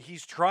 but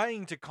he's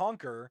trying to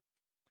conquer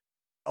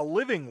a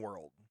living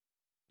world,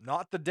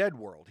 not the dead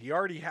world. He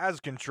already has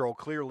control,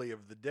 clearly,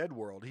 of the dead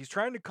world. He's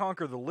trying to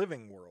conquer the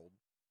living world.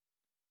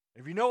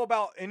 If you know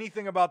about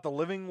anything about the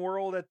living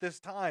world at this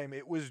time,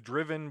 it was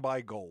driven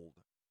by gold.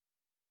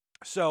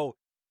 So,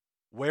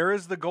 where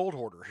is the gold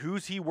hoarder?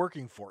 Who's he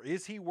working for?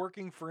 Is he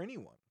working for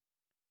anyone?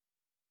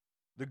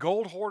 The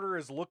gold hoarder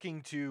is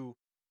looking to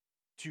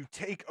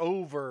take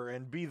over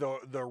and be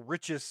the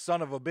richest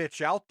son of a bitch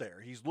out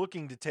there. He's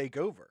looking to take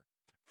over.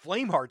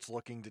 Flameheart's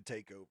looking to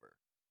take over.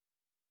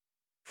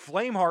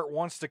 Flameheart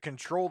wants to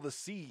control the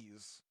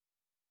seas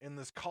in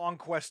this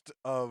conquest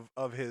of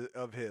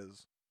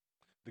his.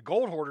 The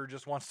gold hoarder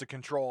just wants to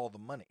control all the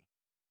money.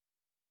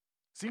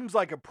 Seems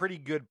like a pretty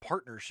good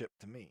partnership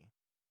to me.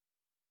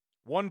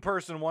 One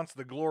person wants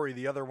the glory,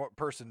 the other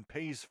person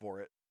pays for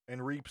it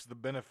and reaps the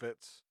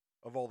benefits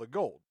of all the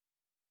gold.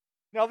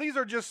 Now, these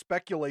are just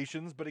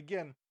speculations, but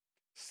again,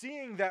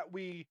 seeing that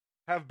we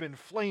have been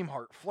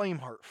Flameheart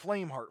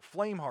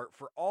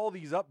for all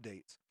these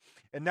updates,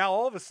 and now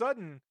all of a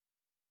sudden,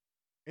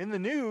 in the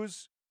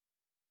news,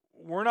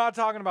 we're not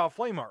talking about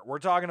Flameheart, we're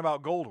talking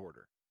about Gold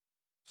Hoarder.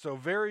 So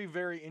very,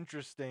 very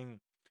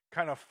interesting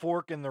kind of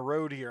fork in the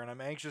road here, and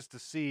I'm anxious to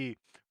see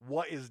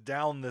what is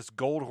down this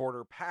Gold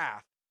Hoarder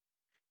path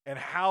and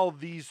how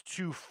these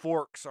two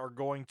forks are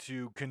going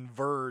to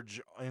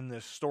converge in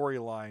this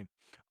storyline,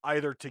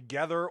 either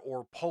together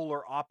or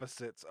polar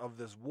opposites of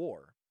this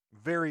war.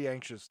 Very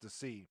anxious to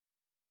see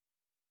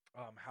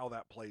how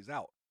that plays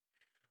out.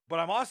 But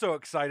I'm also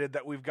excited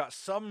that we've got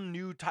some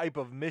new type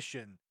of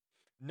mission,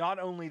 not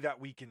only that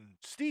we can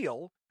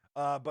steal,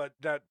 but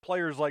that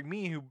players like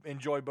me who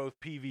enjoy both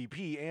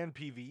PvP and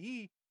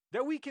PvE,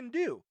 that we can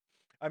do.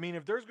 I mean,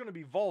 if there's going to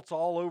be vaults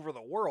all over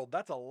the world,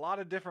 that's a lot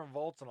of different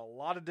vaults and a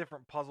lot of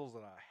different puzzles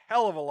and a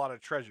hell of a lot of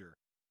treasure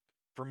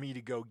for me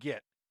to go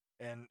get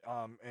and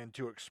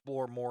to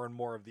explore more and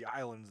more of the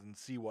islands and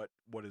see what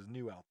is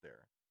new out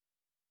there.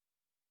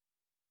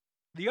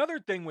 The other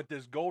thing with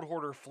this Gold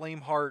Hoarder,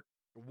 Flameheart,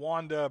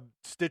 Wanda,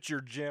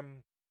 Stitcher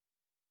Jim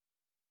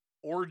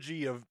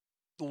orgy of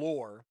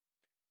lore,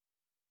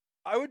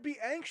 I would be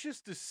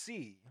anxious to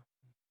see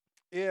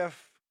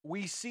if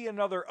we see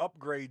another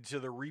upgrade to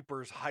the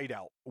Reaper's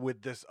hideout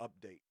with this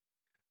update.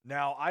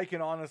 Now, I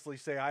can honestly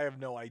say I have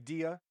no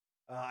idea.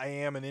 I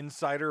am an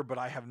insider, but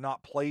I have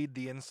not played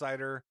the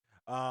Insider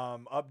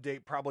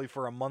update probably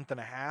for a month and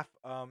a half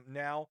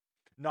now.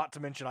 Not to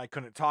mention I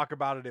couldn't talk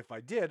about it if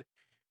I did.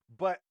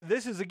 But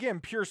this is,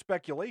 again, pure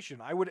speculation.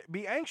 I would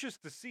be anxious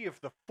to see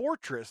if the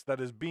fortress that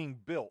is being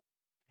built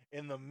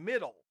in the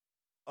middle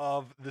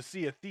of the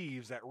Sea of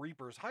Thieves at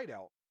Reaper's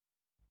hideout,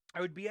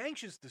 I would be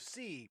anxious to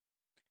see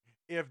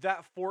if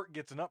that fort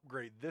gets an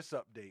upgrade this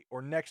update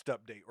or next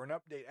update or an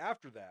update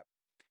after that.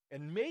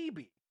 And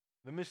maybe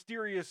the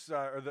mysterious,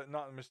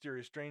 not the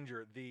mysterious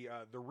stranger, the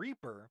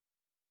Reaper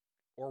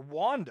or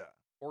Wanda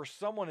or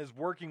someone is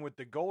working with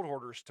the Gold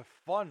Hoarders to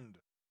fund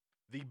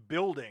the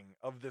building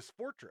of this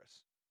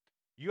fortress.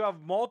 You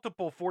have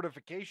multiple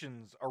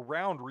fortifications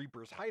around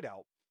Reaper's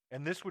hideout,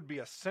 and this would be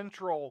a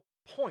central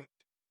point.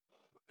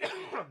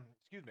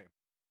 Excuse me.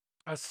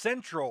 A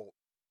central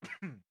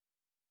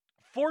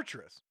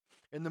fortress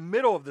in the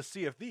middle of the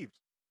Sea of Thieves.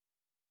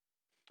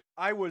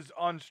 I was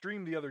on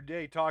stream the other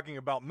day talking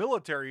about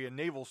military and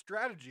naval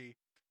strategy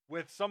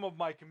with some of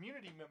my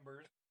community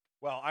members.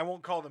 Well, I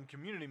won't call them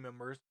community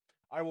members.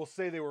 I will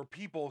say they were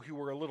people who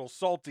were a little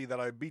salty that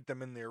I beat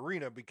them in the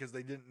arena because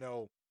they didn't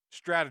know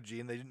strategy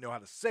and they didn't know how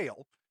to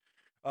sail,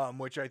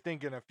 which I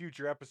think in a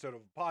future episode of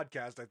the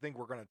podcast, I think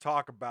we're going to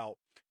talk about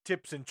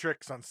tips and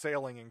tricks on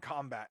sailing and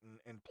combat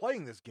and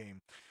playing this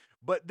game.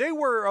 But they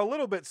were a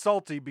little bit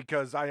salty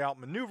because I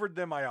outmaneuvered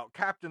them, I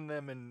outcaptained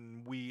them,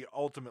 and we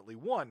ultimately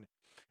won.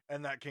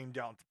 And that came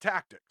down to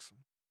tactics.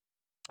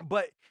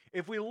 But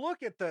if we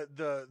look at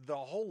the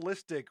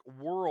holistic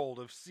world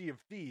of Sea of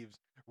Thieves,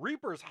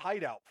 Reaper's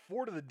hideout,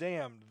 Fort of the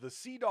Damned, the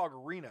Sea Dog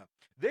Arena,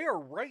 they are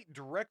right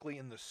directly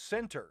in the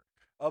center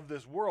of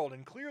this world.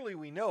 And clearly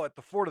we know at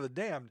the Fort of the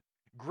Damned,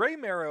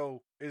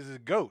 Greymarrow is a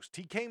ghost.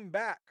 He came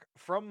back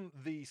from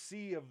the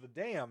Sea of the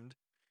Damned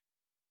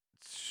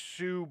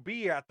to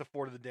be at the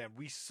Fort of the Damned.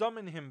 We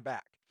summon him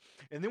back.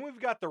 And then we've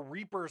got the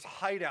Reaper's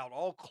hideout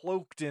all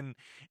cloaked in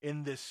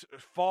this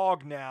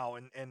fog now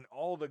and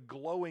all the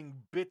glowing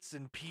bits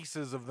and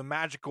pieces of the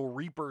magical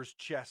Reaper's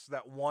chest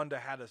that Wanda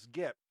had us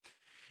get.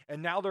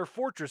 And now their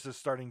fortress is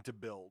starting to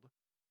build.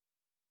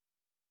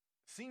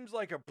 Seems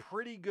like a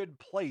pretty good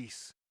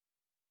place.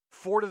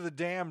 Fort of the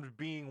Damned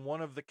being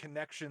one of the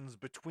connections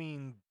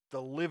between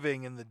the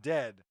living and the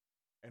dead.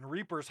 And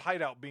Reaper's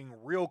hideout being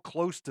real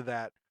close to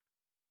that.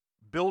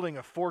 Building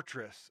a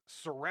fortress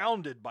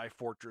surrounded by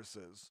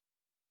fortresses.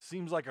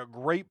 Seems like a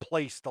great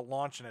place to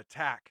launch an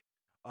attack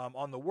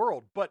on the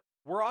world. But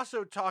we're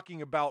also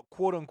talking about,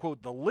 quote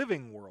unquote, the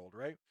living world,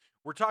 right?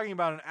 We're talking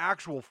about an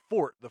actual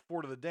fort, the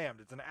Fort of the Damned.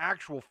 It's an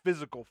actual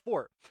physical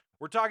fort.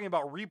 We're talking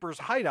about Reaper's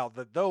hideout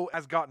that, though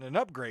has gotten an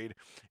upgrade,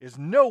 is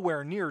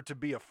nowhere near to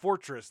be a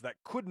fortress that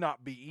could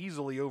not be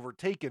easily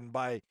overtaken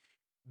by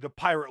the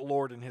pirate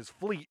lord and his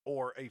fleet,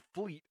 or a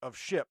fleet of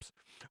ships,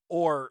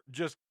 or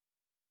just,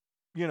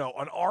 you know,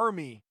 an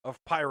army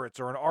of pirates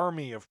or an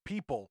army of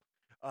people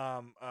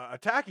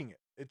attacking it.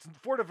 Its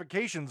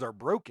fortifications are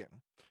broken.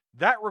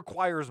 That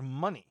requires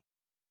money.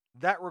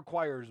 That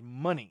requires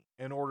money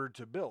in order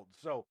to build.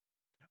 So,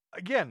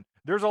 again,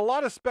 there's a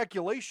lot of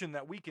speculation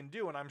that we can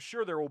do, and I'm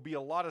sure there will be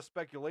a lot of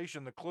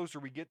speculation the closer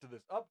we get to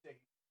this update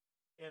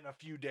in a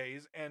few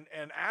days, and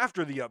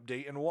after the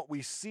update and what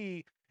we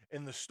see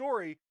in the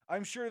story,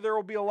 I'm sure there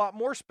will be a lot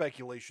more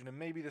speculation, and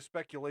maybe the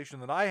speculation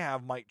that I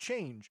have might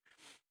change.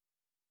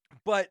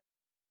 But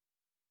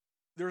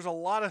there's a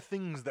lot of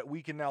things that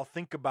we can now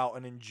think about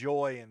and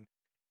enjoy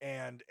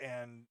and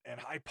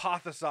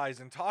hypothesize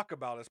and talk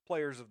about as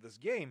players of this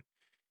game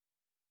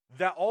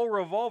that all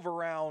revolve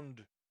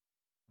around,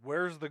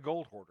 where's the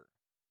Gold Hoarder?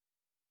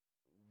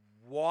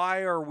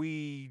 Why are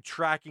we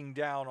tracking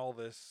down all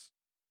these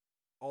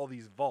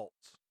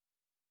vaults?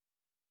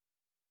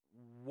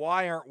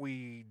 Why aren't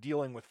we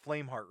dealing with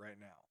Flameheart right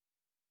now?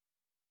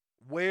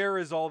 Where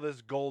is all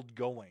this gold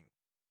going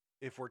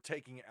if we're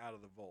taking it out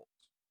of the vaults?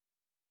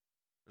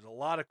 There's a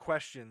lot of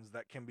questions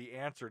that can be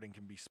answered and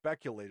can be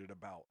speculated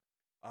about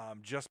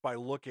just by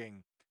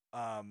looking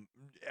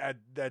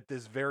at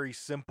this very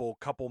simple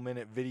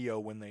couple-minute video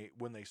when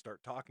they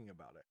start talking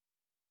about it.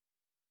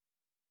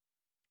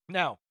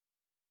 Now,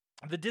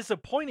 the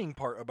disappointing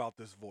part about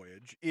this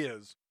voyage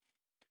is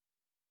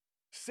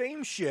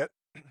same shit,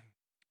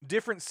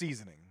 different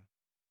seasoning.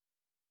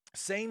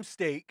 Same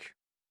steak,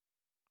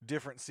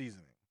 different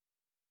seasoning.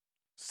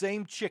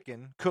 Same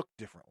chicken, cooked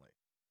differently.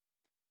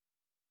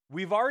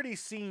 We've already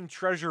seen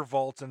treasure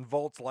vaults and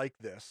vaults like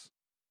this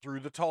through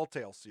the Tall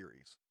Tale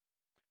series,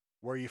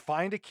 where you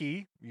find a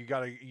key, you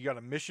got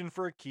a mission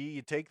for a key,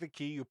 you take the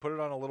key, you put it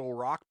on a little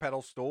rock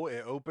pedestal,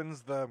 it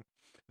opens the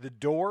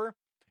door,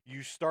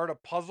 you start a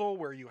puzzle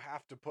where you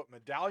have to put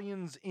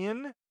medallions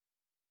in,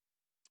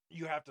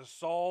 you have to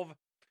solve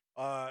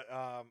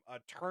a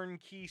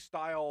turnkey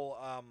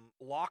style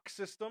lock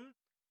system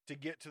to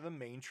get to the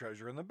main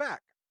treasure in the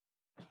back.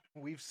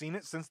 We've seen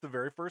it since the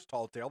very first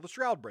Tall Tale, the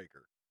Shroud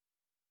Breaker.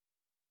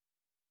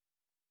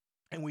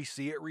 And we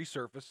see it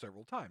resurface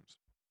several times,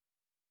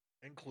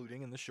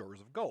 including in the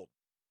Shores of Gold.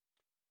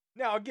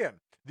 Now, again,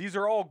 these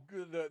are all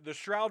the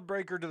Shroud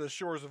Breaker to the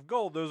Shores of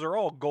Gold. Those are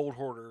all Gold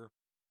Hoarder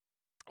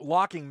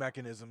locking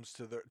mechanisms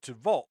to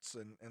vaults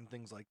and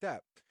things like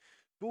that.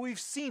 But we've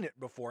seen it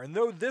before. And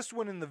though this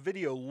one in the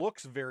video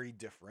looks very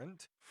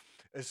different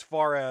as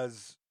far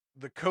as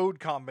the code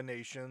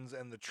combinations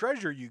and the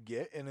treasure you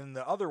get, and in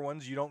the other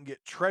ones you don't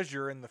get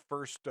treasure in the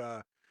first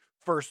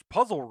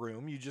puzzle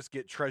room, you just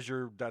get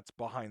treasure that's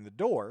behind the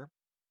door.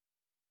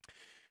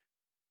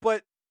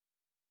 But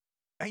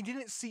I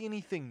didn't see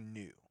anything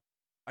new.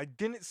 I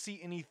didn't see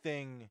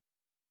anything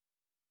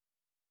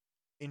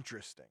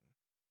interesting.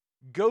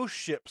 Ghost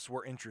ships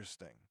were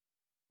interesting.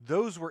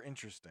 Those were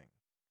interesting.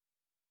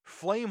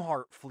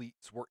 Flameheart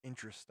fleets were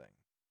interesting.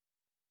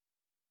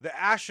 The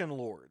Ashen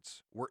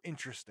Lords were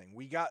interesting.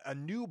 We got a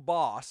new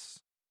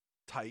boss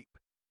type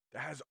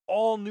that has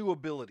all new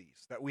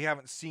abilities that we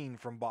haven't seen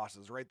from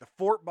bosses, right? The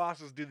fort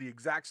bosses do the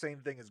exact same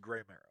thing as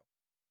Grey Marrow.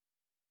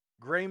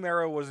 Grey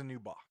Marrow was a new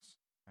boss.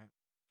 Right?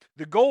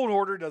 The Gold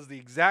Hoarder does the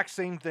exact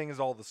same thing as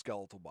all the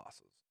skeletal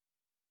bosses.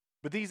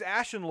 But these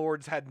Ashen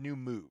Lords had new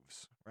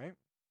moves, right?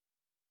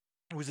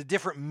 It was a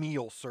different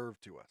meal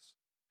served to us.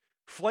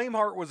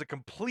 Flameheart was a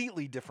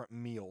completely different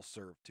meal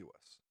served to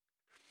us.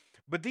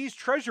 But these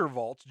treasure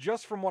vaults,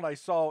 just from what I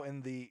saw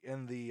in the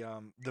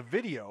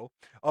video,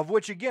 of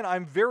which again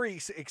I'm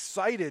very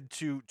excited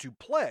to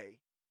play,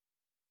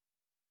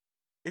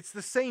 it's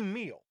the same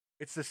meal.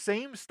 It's the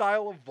same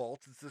style of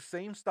vaults. It's the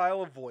same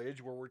style of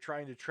voyage where we're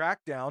trying to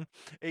track down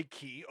a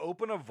key,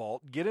 open a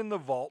vault, get in the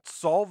vault,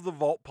 solve the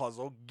vault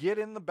puzzle, get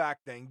in the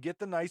back thing, get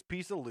the nice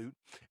piece of loot,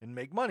 and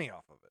make money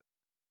off of it.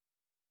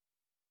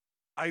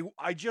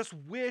 I just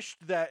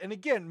wished that, and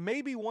again,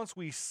 maybe once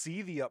we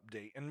see the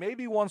update, and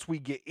maybe once we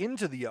get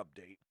into the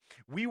update,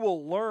 we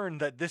will learn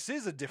that this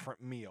is a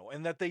different meal,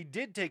 and that they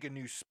did take a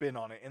new spin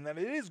on it, and that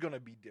it is going to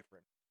be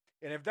different.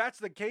 And if that's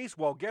the case,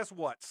 well, guess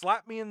what?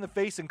 Slap me in the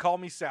face and call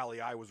me Sally.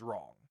 I was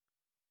wrong.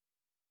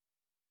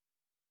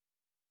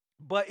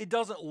 But it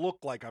doesn't look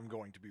like I'm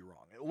going to be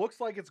wrong. It looks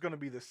like it's going to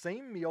be the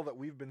same meal that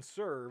we've been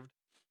served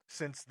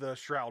since the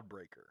Shroud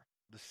Breaker.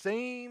 The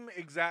same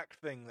exact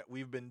thing that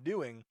we've been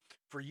doing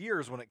for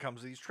years when it comes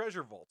to these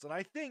treasure vaults. And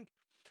I think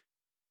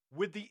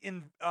with the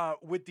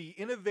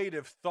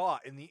innovative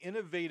thought and the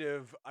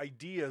innovative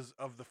ideas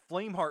of the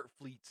Flameheart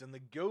fleets and the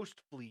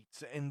Ghost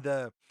fleets and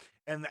the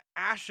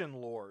Ashen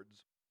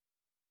Lords,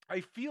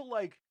 I feel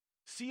like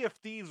Sea of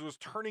Thieves was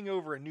turning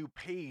over a new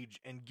page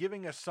and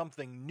giving us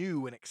something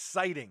new and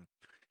exciting.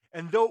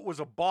 And though it was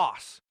a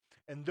boss,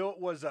 and though it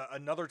was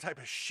another type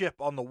of ship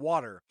on the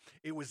water,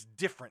 it was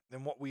different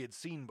than what we had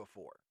seen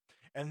before.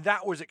 And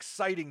that was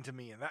exciting to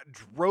me, and that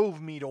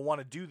drove me to want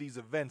to do these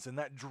events, and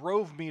that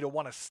drove me to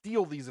want to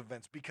steal these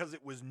events because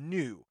it was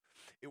new.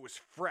 It was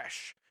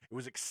fresh. It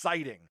was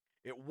exciting.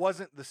 It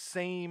wasn't the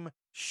same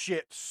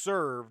shit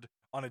served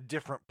on a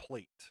different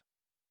plate.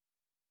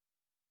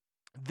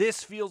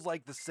 This feels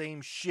like the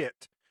same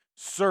shit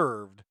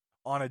served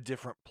on a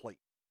different plate.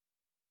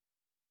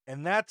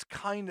 And that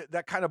kind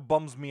of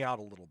bums me out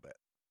a little bit.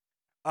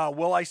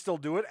 Will I still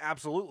do it?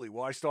 Absolutely.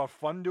 Will I still have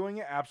fun doing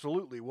it?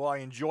 Absolutely. Will I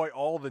enjoy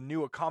all the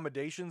new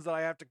accommodations that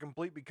I have to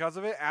complete because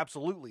of it?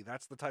 Absolutely.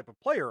 That's the type of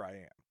player I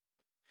am.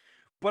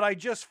 But I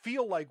just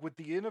feel like with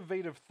the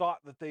innovative thought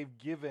that they've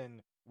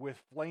given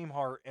with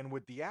Flameheart and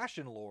with the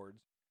Ashen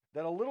Lords,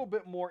 that a little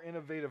bit more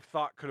innovative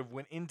thought could have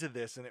went into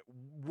this, and it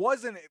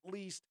wasn't at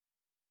least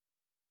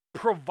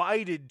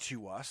provided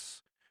to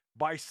us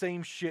by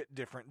same shit,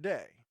 different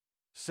day.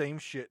 Same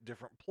shit,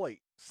 different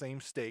plate.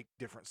 Same steak,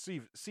 different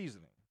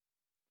seasoning.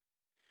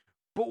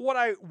 But what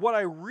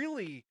I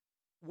really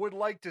would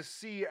like to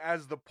see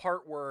as the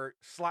part where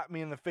slap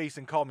me in the face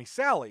and call me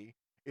Sally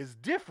is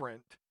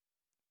different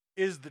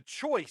is the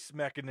choice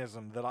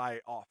mechanism that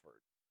I offered.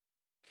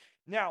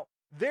 Now,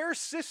 their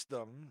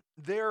system,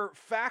 their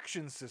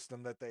faction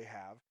system that they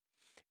have,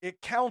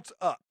 it counts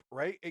up,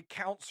 right? It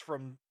counts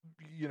from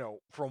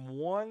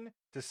 1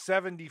 to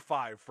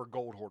 75 for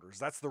Gold Hoarders.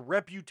 That's the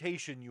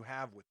reputation you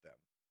have with them.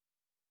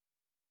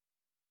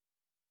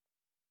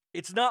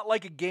 It's not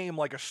like a game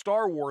like a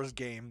Star Wars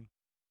game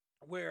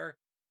where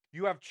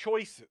you have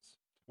choices.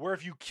 where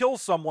if you kill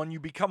someone, you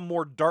become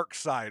more dark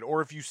side,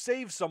 or if you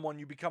save someone,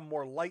 you become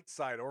more light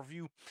side, or if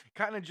you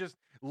kind of just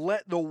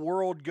let the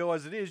world go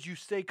as it is, you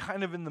stay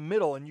kind of in the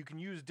middle, and you can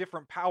use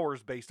different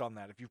powers based on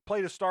that. If you've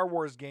played a Star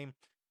Wars game,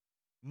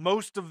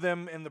 most of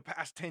them in the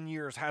past 10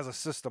 years has a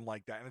system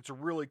like that, and it's a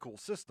really cool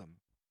system.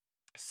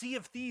 Sea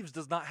of Thieves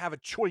does not have a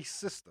choice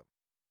system.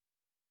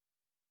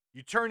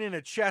 You turn in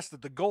a chest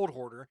at the Gold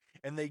Hoarder,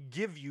 and they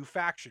give you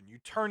faction. You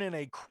turn in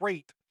a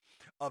crate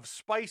of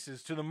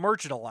spices to the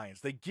Merchant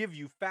Alliance. They give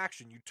you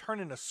faction. You turn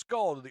in a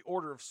skull to the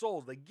Order of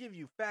Souls. They give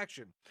you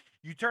faction.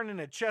 You turn in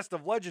a chest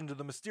of legend to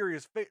the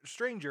Mysterious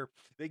Stranger.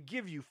 They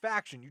give you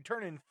faction. You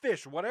turn in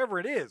fish, whatever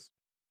it is,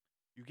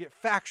 you get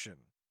faction.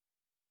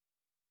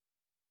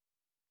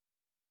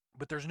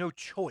 But there's no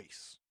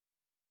choice.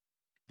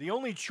 The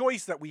only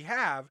choice that we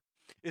have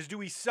is, do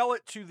we sell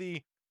it to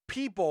the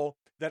people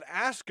that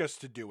ask us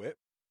to do it,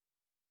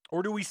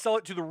 or do we sell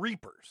it to the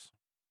Reapers?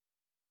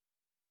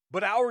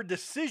 But our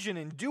decision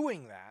in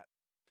doing that,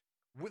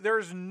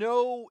 there's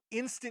no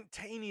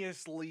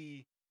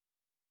instantaneously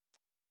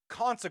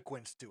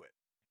consequence to it.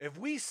 If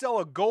we sell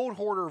a Gold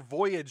Hoarder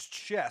Voyage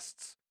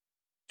chests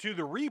to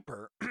the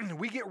Reaper,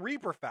 we get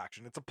Reaper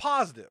faction. It's a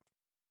positive.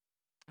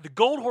 The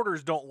Gold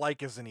Hoarders don't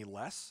like us any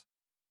less,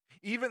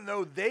 even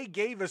though they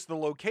gave us the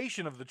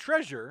location of the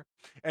treasure,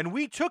 and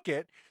we took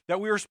it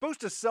that we were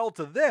supposed to sell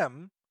to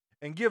them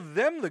and give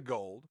them the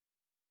gold.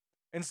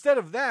 Instead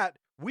of that,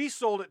 we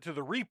sold it to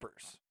the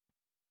Reapers.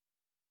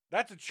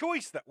 That's a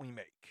choice that we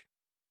make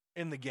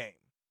in the game.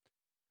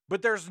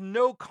 But there's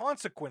no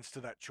consequence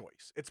to that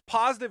choice. It's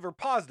positive or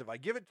positive. I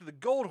give it to the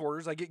Gold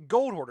Hoarders, I get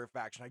Gold Hoarder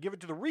faction. I give it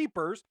to the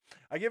Reapers,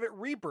 I give it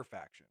Reaper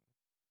faction.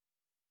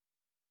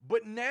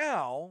 But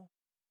now,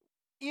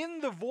 in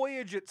the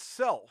voyage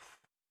itself,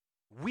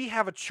 we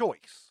have a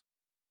choice.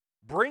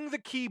 Bring the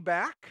key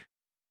back,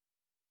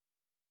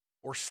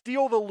 or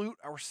steal the loot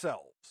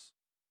ourselves.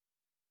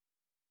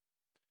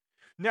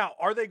 Now,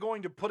 are they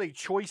going to put a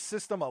choice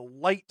system, a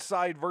light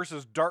side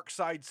versus dark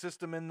side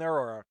system in there,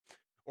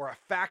 or a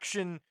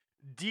faction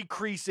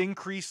decrease,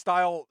 increase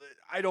style?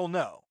 I don't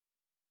know.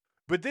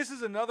 But this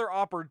is another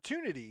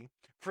opportunity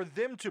for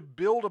them to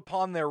build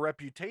upon their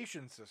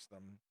reputation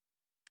system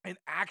and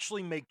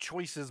actually make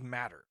choices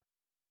matter,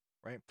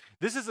 right?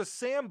 This is a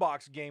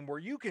sandbox game where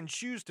you can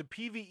choose to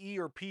PvE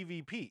or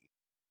PvP.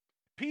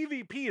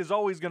 PvP is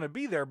always going to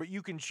be there, but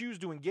you can choose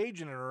to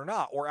engage in it or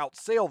not, or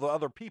outsail the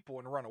other people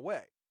and run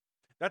away.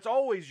 That's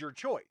always your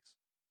choice.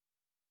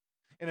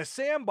 In a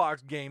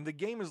sandbox game, the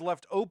game is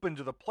left open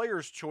to the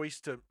player's choice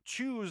to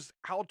choose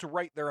how to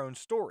write their own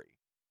story.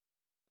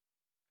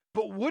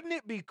 But wouldn't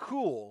it be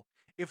cool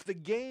if the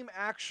game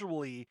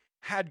actually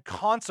had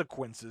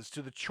consequences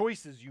to the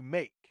choices you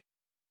make?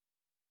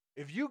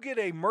 If you get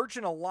a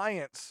Merchant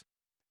Alliance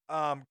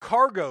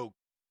cargo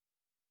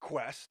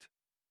quest,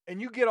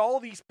 and you get all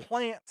these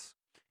plants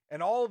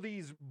and all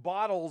these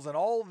bottles and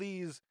all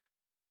these,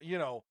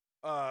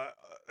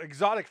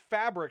 exotic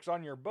fabrics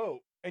on your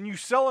boat, and you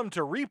sell them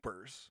to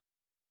Reapers,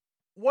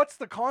 what's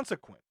the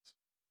consequence?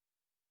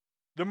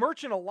 The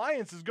Merchant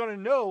Alliance is going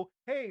to know,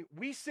 hey,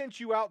 we sent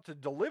you out to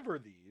deliver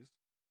these,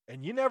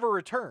 and you never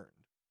returned.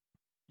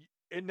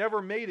 It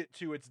never made it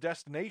to its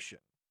destination.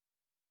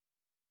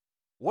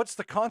 What's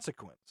the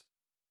consequence?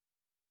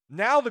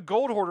 Now the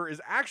Gold Hoarder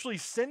is actually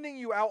sending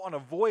you out on a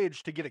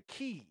voyage to get a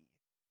key.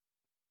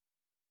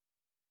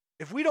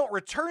 If we don't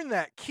return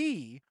that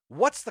key,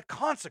 what's the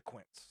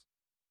consequence?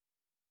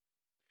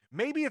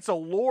 Maybe it's a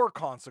lore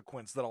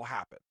consequence that'll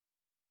happen.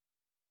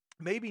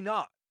 Maybe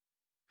not.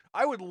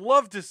 I would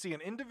love to see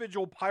an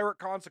individual pirate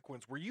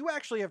consequence where you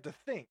actually have to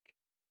think,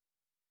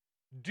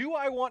 do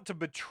I want to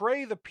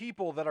betray the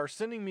people that are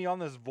sending me on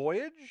this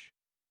voyage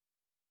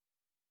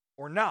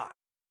or not?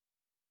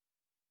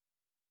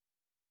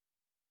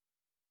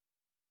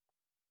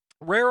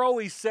 Rare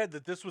always said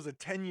that this was a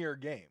 10-year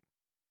game.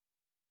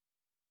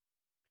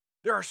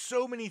 There are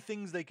so many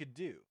things they could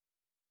do.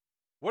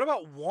 What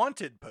about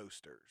wanted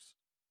posters?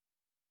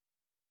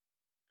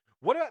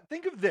 What about,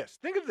 think of this.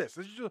 Think of this.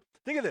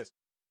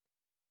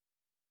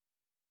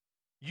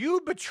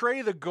 You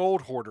betray the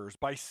Gold Hoarders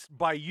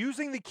by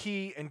using the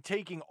key and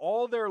taking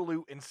all their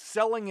loot and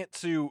selling it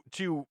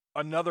to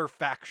another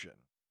faction.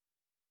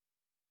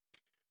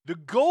 The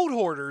Gold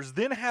Hoarders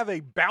then have a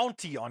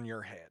bounty on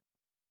your head.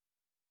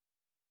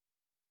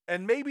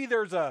 And maybe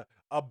there's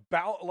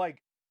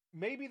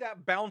maybe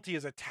that bounty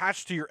is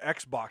attached to your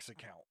Xbox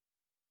account.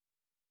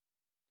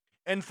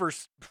 And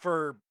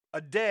for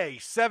a day,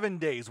 7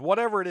 days,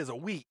 whatever it is, a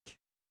week,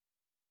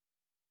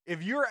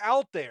 if you're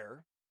out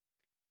there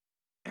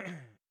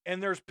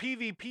and there's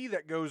PvP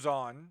that goes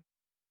on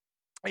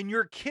and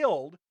you're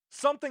killed,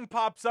 something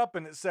pops up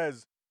and it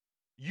says,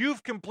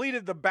 you've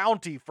completed the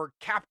bounty for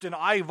Captain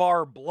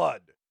Ivar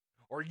Blood,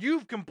 or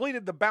you've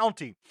completed the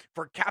bounty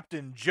for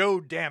Captain Joe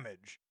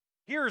Damage.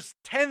 Here's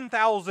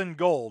 10,000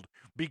 gold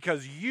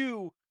because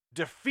you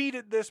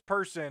defeated this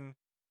person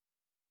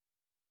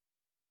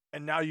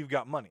and now you've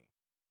got money.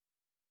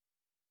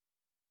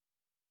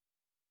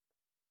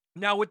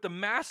 Now, with the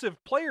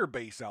massive player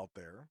base out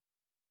there,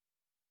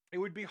 it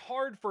would be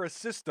hard for the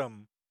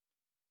system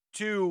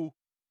to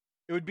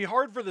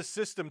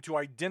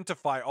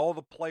identify all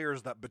the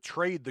players that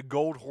betrayed the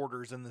gold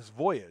hoarders in this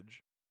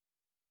voyage.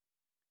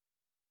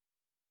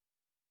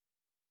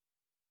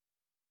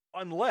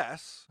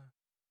 Unless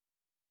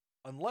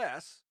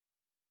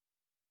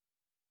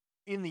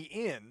in the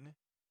inn,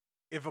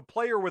 if a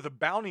player with a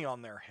bounty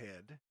on their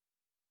head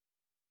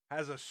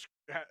has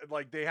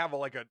they have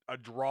a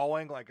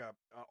drawing, like a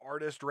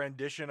artist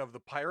rendition of the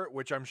pirate,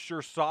 which I'm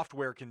sure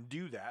software can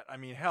do that. I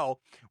mean, hell,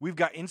 we've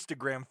got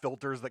Instagram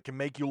filters that can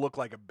make you look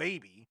like a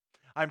baby.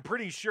 I'm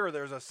pretty sure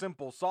there's a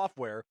simple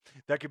software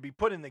that could be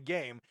put in the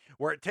game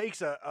where it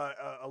takes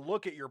a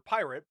look at your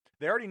pirate.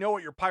 They already know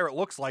what your pirate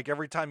looks like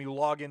every time you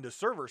log into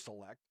Server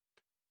Select.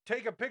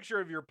 Take a picture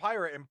of your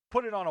pirate and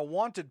put it on a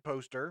wanted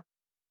poster.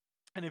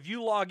 And if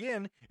you log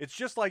in, it's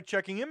just like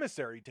checking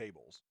emissary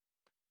tables.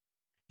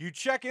 You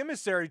check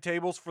emissary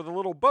tables for the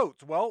little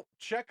boats. Well,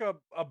 check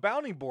a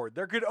bounty board.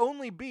 There could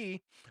only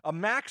be a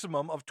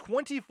maximum of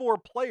 24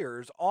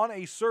 players on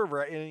a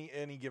server at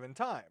any given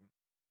time.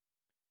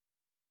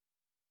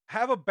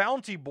 Have a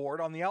bounty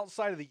board on the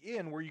outside of the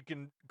inn where you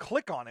can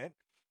click on it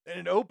and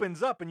it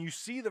opens up and you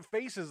see the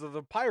faces of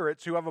the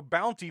pirates who have a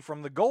bounty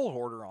from the gold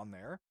hoarder on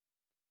there.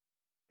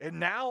 It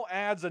now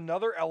adds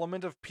another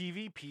element of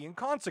PvP and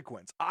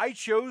consequence. I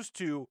chose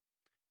to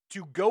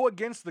go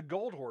against the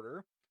gold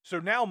hoarder, so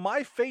now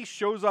my face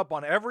shows up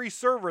on every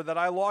server that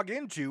I log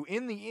into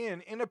in the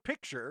inn in a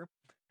picture,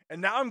 and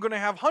now I'm going to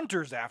have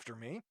hunters after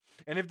me,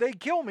 and if they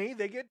kill me,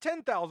 they get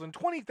 10,000,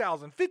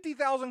 20,000,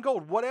 50,000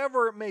 gold,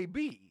 whatever it may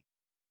be,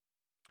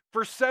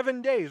 for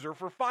 7 days, or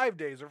for 5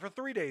 days, or for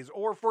 3 days,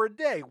 or for a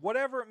day,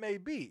 whatever it may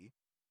be,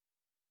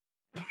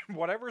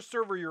 whatever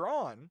server you're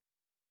on.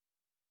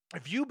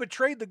 If you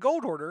betrayed the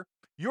gold hoarder,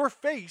 your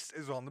face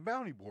is on the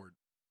bounty board.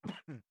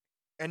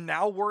 And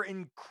now we're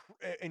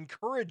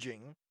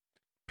encouraging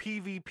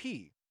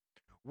PvP.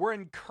 We're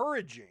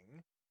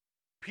encouraging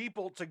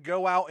people to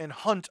go out and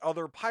hunt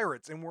other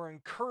pirates, and we're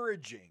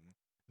encouraging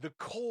the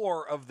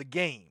core of the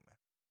game.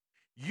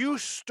 You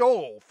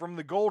stole from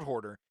the gold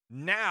hoarder.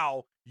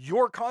 Now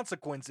your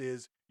consequence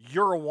is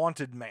you're a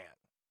wanted man.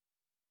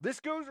 This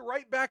goes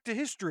right back to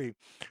history,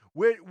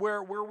 where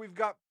we've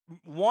got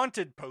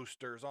wanted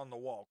posters on the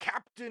wall.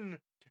 Captain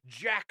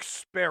Jack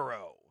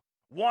Sparrow,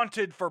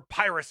 wanted for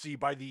piracy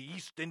by the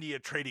East India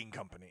Trading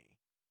Company.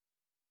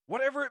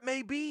 Whatever it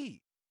may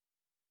be.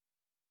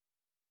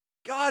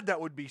 God, that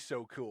would be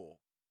so cool.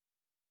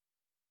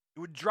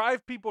 It would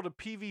drive people to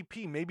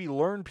PvP, maybe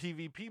learn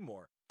PvP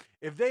more.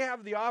 If they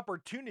have the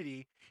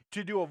opportunity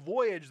to do a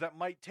voyage that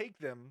might take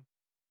them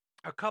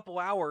a couple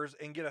hours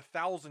and get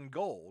 1,000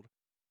 gold,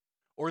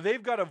 or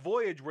they've got a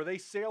voyage where they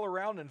sail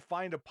around and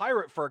find a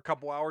pirate for a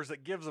couple hours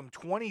that gives them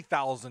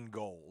 20,000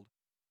 gold,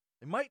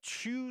 they might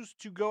choose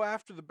to go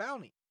after the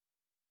bounty.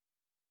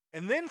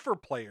 And then for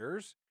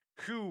players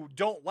who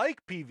don't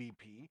like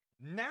PvP,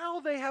 now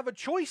they have a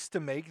choice to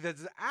make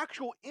that's an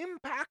actual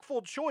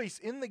impactful choice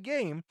in the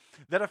game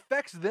that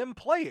affects them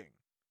playing.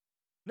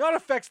 Not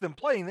affects them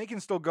playing, they can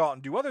still go out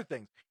and do other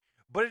things,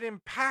 but it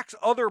impacts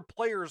other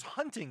players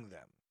hunting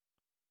them.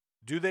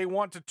 Do they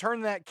want to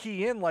turn that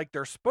key in like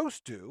they're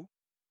supposed to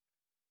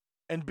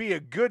and be a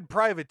good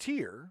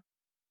privateer?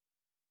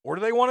 Or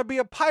do they want to be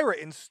a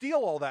pirate and steal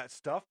all that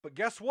stuff? But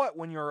guess what?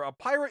 When you're a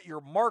pirate, you're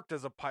marked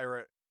as a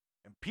pirate,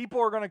 and people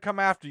are going to come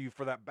after you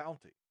for that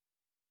bounty.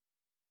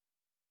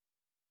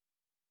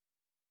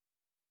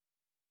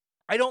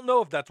 I don't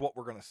know if that's what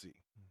we're going to see.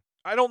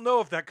 I don't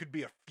know if that could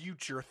be a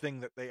future thing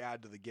that they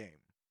add to the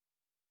game.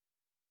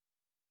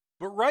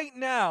 But right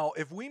now,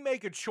 if we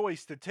make a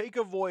choice to take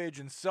a voyage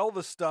and sell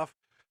the stuff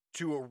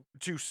to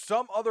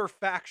some other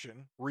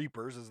faction,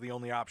 Reapers is the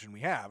only option we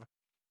have,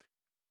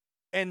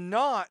 and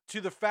not to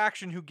the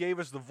faction who gave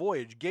us the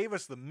voyage, gave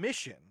us the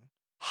mission,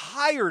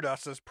 hired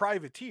us as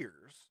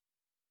privateers,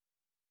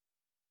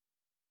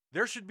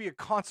 there should be a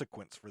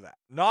consequence for that.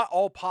 Not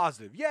all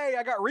positive. Yay,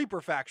 I got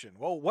Reaper faction.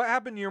 Well, what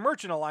happened to your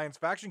Merchant Alliance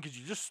faction because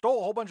you just stole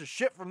a whole bunch of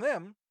shit from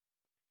them?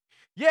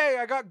 Yay,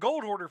 I got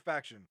Gold Hoarder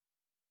faction.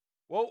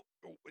 Well,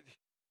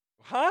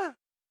 huh?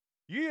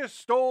 You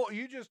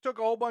just took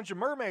a whole bunch of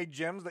mermaid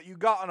gems that you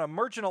got on a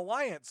Merchant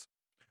Alliance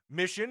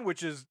mission,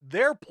 which is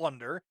their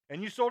plunder,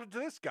 and you sold it to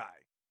this guy.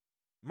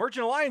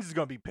 Merchant Alliance is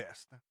going to be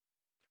pissed.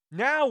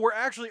 Now we're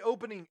actually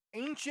opening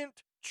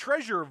ancient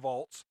treasure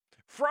vaults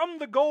from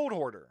the Gold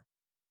Hoarder.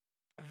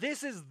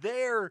 This is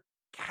their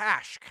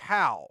cash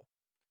cow.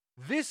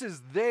 This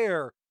is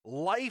their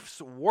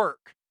life's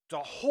work to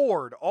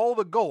hoard all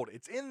the gold.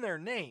 It's in their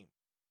name.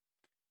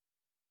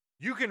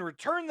 You can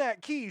return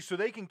that key so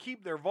they can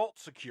keep their vault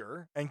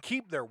secure and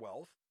keep their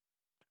wealth,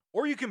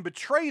 or you can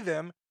betray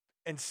them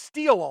and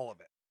steal all of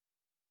it.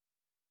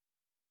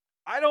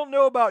 I don't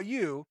know about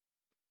you,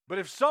 but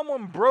if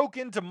someone broke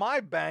into my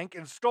bank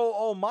and stole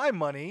all my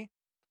money,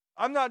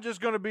 I'm not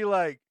just going to be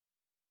like,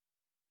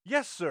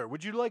 "Yes, sir,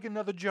 would you like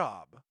another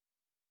job?"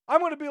 I'm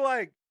going to be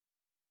like,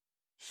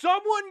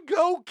 "Someone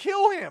go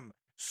kill him.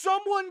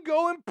 Someone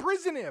go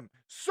imprison him.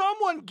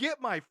 Someone get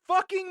my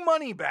fucking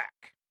money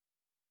back."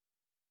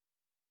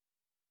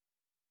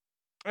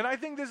 And I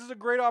think this is a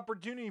great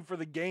opportunity for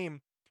the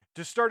game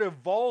to start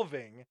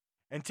evolving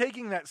and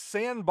taking that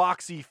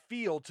sandboxy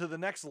feel to the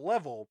next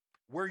level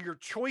where your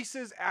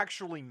choices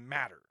actually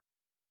matter.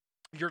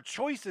 Your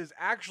choices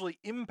actually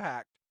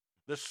impact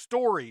the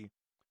story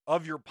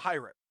of your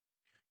pirate.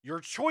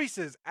 Your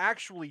choices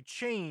actually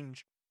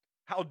change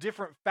how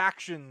different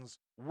factions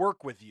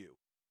work with you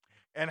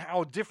and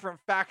how different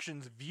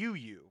factions view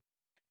you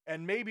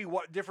and maybe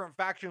what different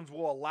factions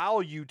will allow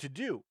you to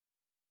do.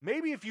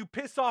 Maybe if you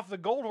piss off the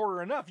Gold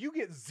Hoarder enough, you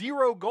get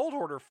 0 Gold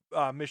Hoarder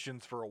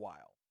missions for a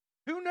while.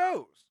 Who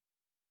knows?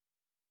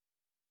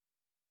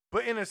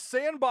 But in a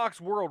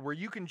sandbox world where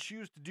you can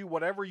choose to do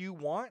whatever you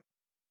want,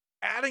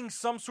 adding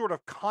some sort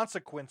of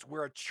consequence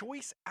where a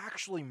choice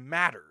actually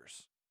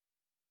matters,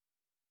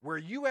 where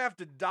you have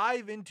to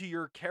dive into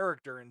your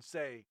character and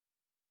say,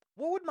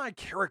 what would my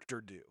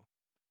character do?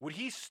 Would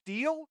he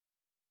steal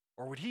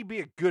or would he be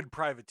a good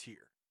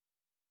privateer?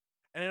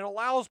 And it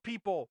allows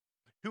people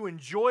who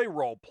enjoy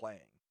role playing,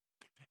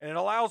 and it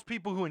allows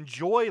people who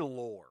enjoy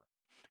lore,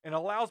 and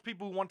allows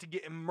people who want to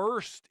get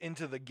immersed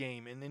into the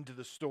game and into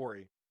the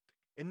story.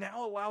 It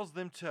now allows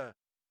them to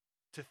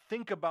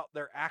think about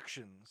their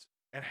actions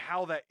and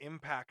how that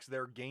impacts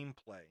their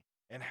gameplay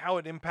and how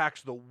it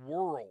impacts the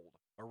world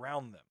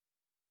around them.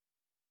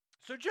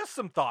 So just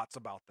some thoughts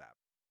about that.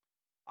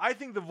 I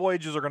think the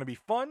voyages are going to be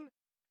fun.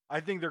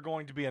 I think they're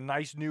going to be a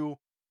nice new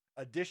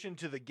addition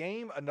to the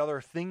game,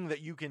 another thing that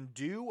you can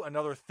do,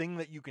 another thing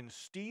that you can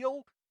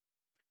steal.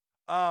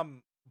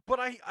 But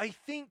I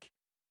think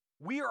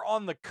we are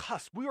on the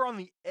cusp. We are on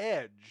the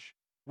edge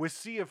with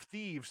Sea of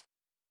Thieves.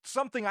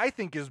 Something I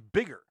think is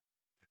bigger.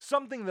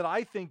 Something that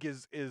I think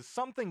is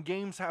something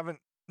games haven't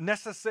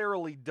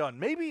necessarily done.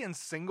 Maybe in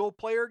single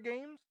player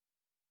games,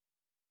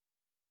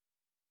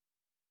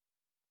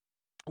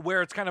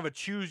 where it's kind of a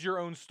choose your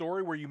own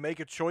story where you make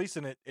a choice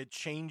and it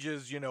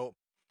changes,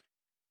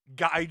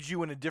 guides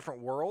you in a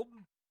different world,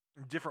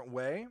 a different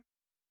way.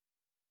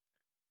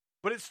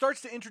 But it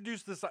starts to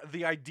introduce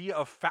the idea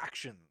of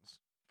factions,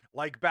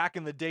 like back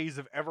in the days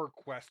of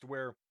EverQuest,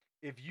 where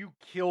if you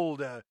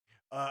killed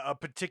a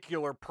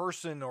particular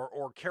person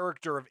or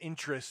character of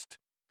interest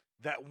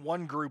that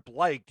one group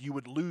liked, you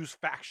would lose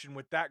faction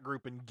with that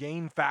group and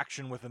gain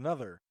faction with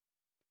another.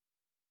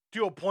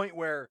 To a point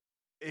where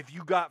if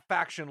you got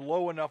faction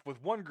low enough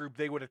with one group,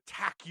 they would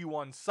attack you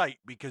on sight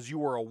because you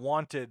were a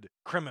wanted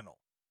criminal.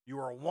 You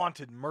were a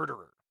wanted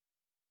murderer.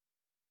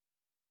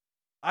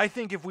 I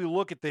think if we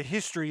look at the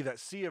history that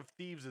Sea of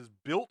Thieves is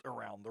built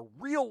around, the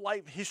real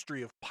life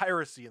history of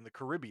piracy in the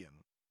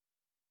Caribbean,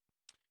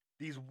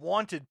 these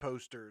wanted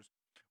posters,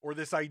 or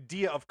this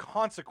idea of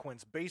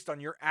consequence based on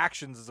your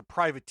actions as a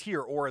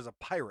privateer or as a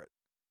pirate,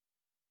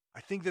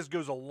 I think this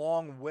goes a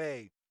long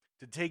way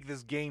to take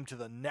this game to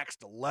the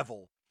next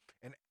level.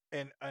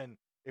 And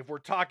if we're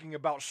talking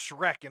about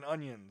Shrek and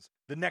onions,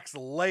 the next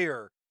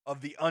layer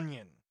of the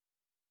onion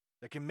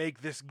that can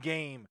make this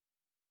game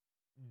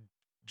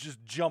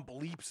just jump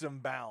leaps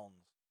and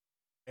bounds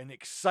and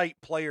excite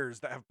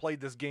players that have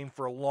played this game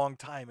for a long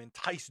time,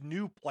 entice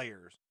new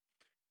players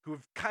who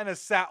have kind of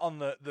sat on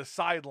the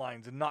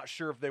sidelines and not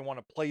sure if they want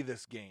to play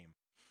this game,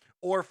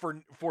 or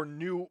for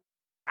new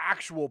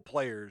actual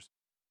players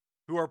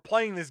who are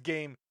playing this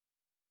game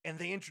and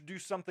they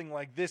introduce something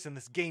like this and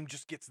this game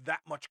just gets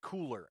that much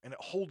cooler and it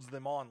holds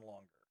them on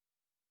longer.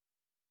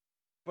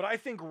 But I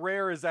think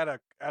Rare is at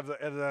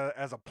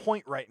a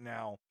point right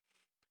now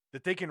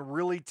that they can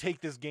really take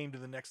this game to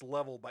the next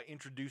level by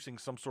introducing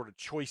some sort of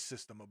choice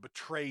system, a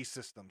betray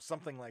system,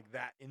 something like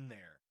that in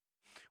there,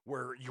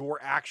 where your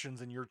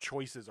actions and your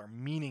choices are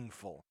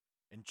meaningful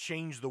and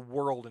change the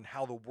world and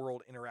how the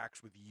world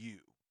interacts with you.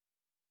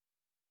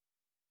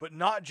 But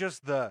not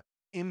just the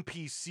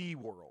NPC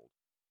world.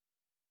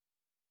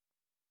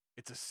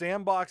 It's a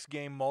sandbox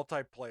game,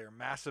 multiplayer,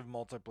 massive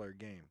multiplayer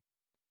game.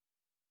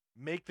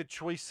 Make the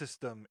choice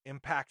system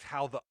impact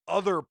how the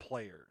other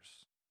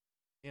players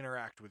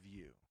interact with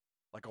you.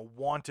 Like a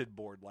wanted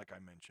board, like I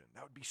mentioned.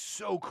 That would be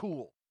so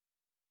cool.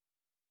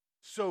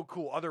 So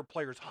cool. Other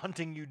players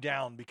hunting you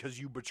down because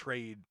you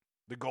betrayed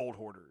the Gold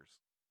Hoarders.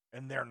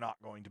 And they're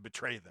not going to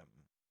betray them.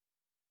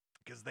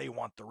 Because they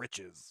want the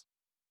riches.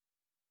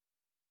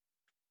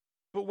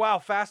 But wow,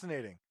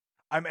 fascinating.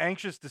 I'm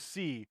anxious to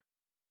see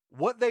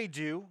what they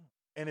do,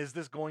 and is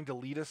this going to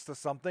lead us to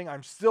something?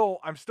 I'm still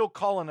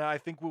calling it. I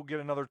think we'll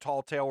get another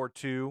Tall Tale or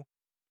two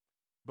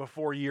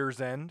before year's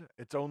end.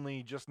 It's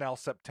only just now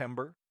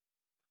September.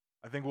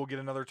 I think we'll get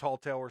another Tall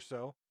Tale or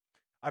so.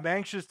 I'm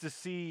anxious to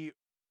see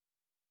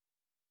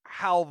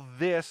how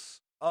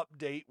this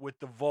update with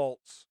the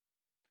vaults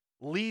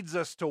leads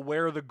us to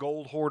where the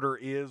Gold Hoarder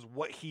is,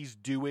 what he's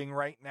doing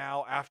right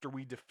now after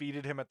we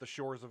defeated him at the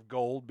Shores of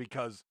Gold,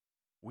 because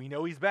we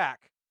know he's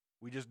back.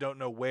 We just don't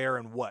know where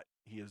and what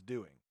he is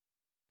doing.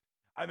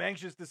 I'm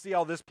anxious to see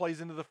how this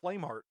plays into the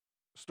Flameheart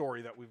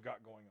story that we've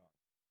got going on.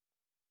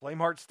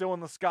 Flameheart's still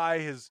in the sky.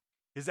 His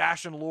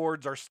Ashen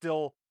Lords are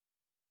still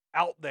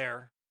out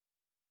there.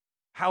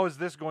 How is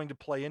this going to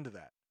play into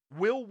that?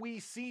 Will we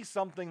see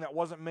something that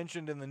wasn't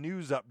mentioned in the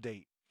news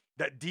update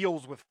that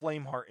deals with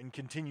Flameheart and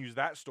continues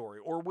that story?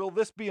 Or will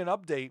this be an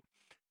update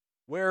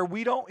where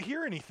we don't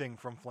hear anything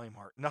from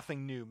Flameheart?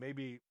 Nothing new,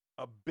 maybe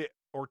a bit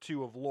or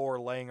two of lore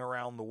laying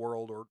around the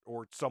world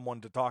or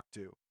someone to talk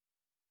to.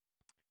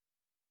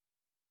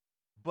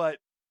 But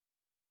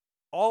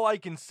all I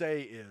can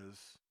say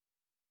is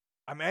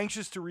I'm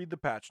anxious to read the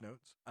patch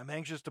notes. I'm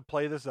anxious to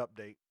play this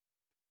update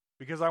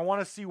because I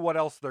want to see what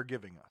else they're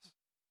giving us.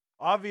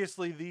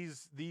 Obviously,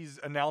 these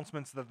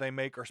announcements that they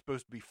make are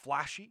supposed to be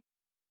flashy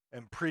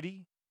and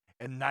pretty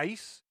and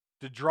nice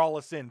to draw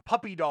us in.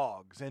 Puppy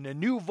dogs and a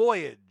new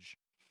voyage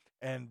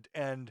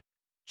and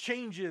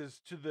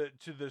changes to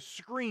the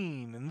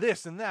screen and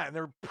this and that. And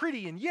they're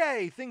pretty and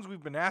yay, things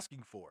we've been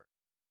asking for.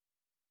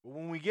 But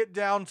when we get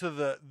down to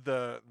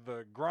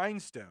the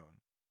grindstone,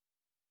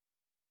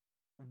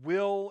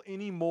 will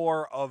any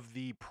more of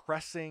the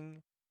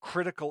pressing,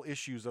 critical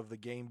issues of the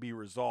game be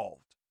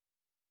resolved?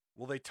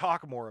 Will they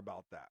talk more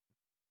about that?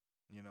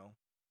 You know,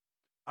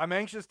 I'm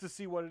anxious to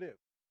see what it is.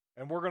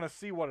 And we're going to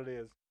see what it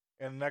is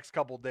in the next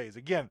couple of days.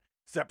 Again,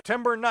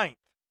 September 9th,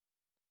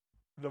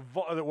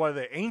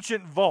 the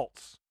Ancient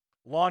Vaults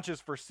launches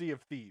for Sea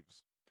of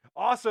Thieves.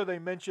 Also, they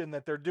mentioned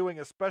that they're doing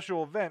a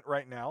special event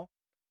right now.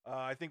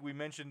 I think we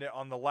mentioned it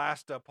on the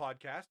last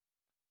podcast.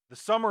 The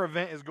summer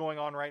event is going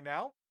on right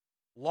now.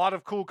 A lot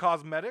of cool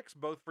cosmetics,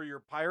 both for your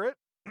pirate,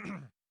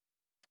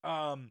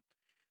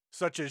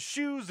 such as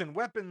shoes and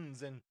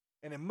weapons and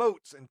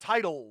emotes and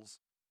titles.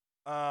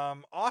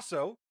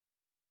 Also,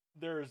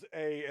 there's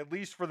at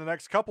least for the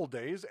next couple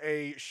days,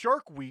 a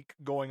Shark Week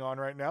going on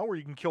right now where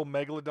you can kill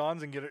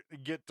megalodons and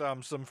get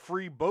some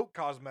free boat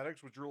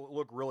cosmetics, which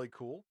look really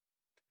cool.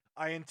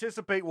 I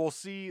anticipate we'll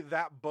see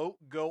that boat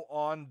go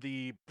on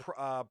the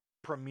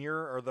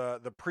premiere or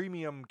the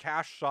premium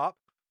cash shop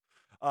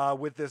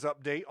with this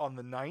update on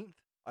the 9th.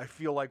 I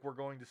feel like we're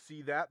going to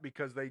see that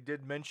because they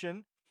did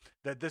mention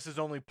that this is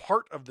only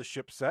part of the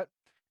ship set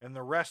and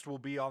the rest will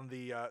be on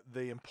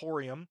the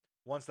Emporium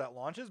once that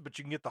launches. But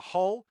you can get the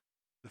hull,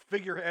 the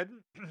figurehead,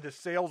 the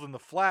sails, and the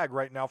flag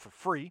right now for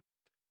free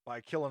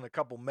by killing a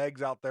couple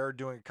megs out there,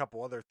 doing a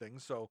couple other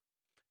things. So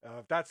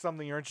if that's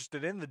something you're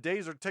interested in, the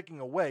days are ticking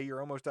away.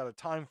 You're almost out of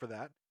time for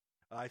that.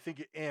 I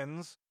think it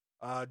ends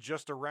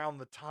just around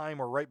the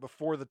time or right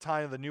before the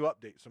time of the new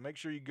update. So make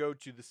sure you go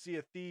to the Sea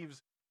of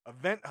Thieves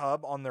event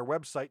hub on their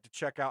website to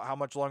check out how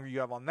much longer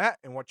you have on that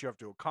and what you have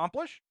to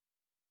accomplish.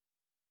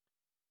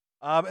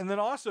 And then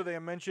also they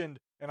mentioned,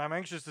 and I'm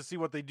anxious to see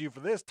what they do for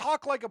this,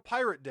 Talk Like a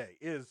Pirate Day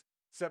is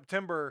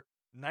September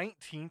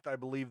 19th, I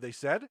believe they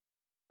said.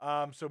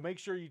 So make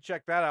sure you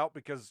check that out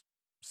because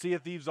Sea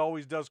of Thieves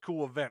always does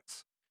cool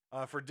events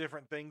for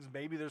different things.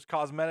 Maybe there's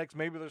cosmetics,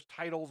 maybe there's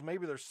titles,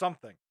 maybe there's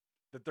something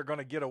that they're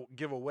going to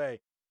give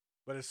away.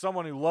 But as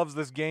someone who loves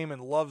this game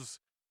and loves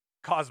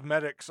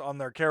cosmetics on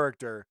their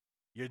character,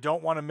 you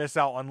don't want to miss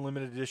out on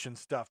limited edition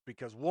stuff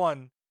because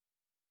one,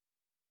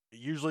 it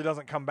usually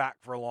doesn't come back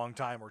for a long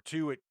time, or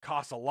two, it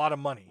costs a lot of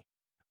money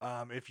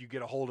if you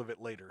get a hold of it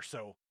later.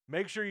 So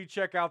make sure you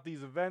check out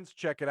these events,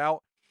 check it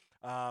out,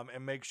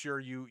 and make sure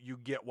you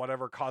get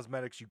whatever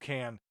cosmetics you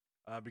can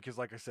because,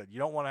 like I said, you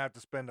don't want to have to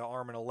spend an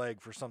arm and a leg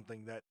for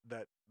something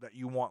that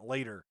you want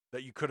later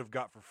that you could have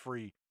got for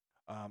free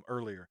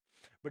earlier.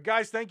 But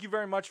guys, thank you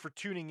very much for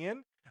tuning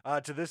in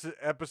to this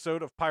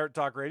episode of Pirate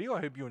Talk Radio.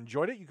 I hope you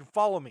enjoyed it. You can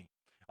follow me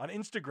on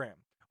Instagram,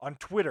 on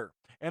Twitter,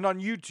 and on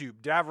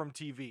YouTube, Davrim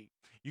TV.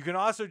 You can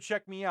also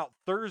check me out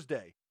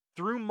Thursday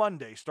through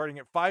Monday, starting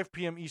at 5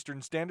 p.m.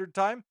 Eastern Standard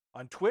Time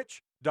on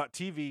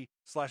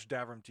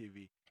twitch.tv/Davrim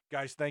TV.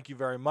 Guys, thank you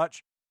very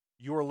much.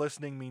 Your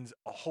listening means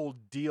a whole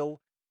deal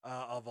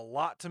of a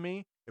lot to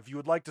me. If you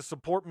would like to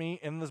support me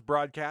in this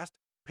broadcast,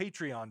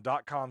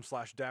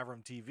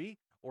 patreon.com/Davrim TV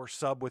or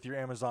sub with your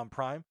Amazon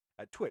Prime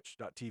at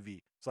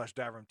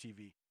twitch.tv/Davrim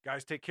TV.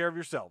 Guys, take care of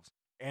yourselves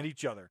and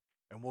each other,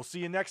 and we'll see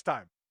you next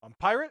time on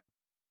Pirate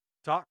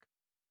Talk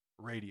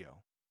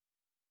Radio.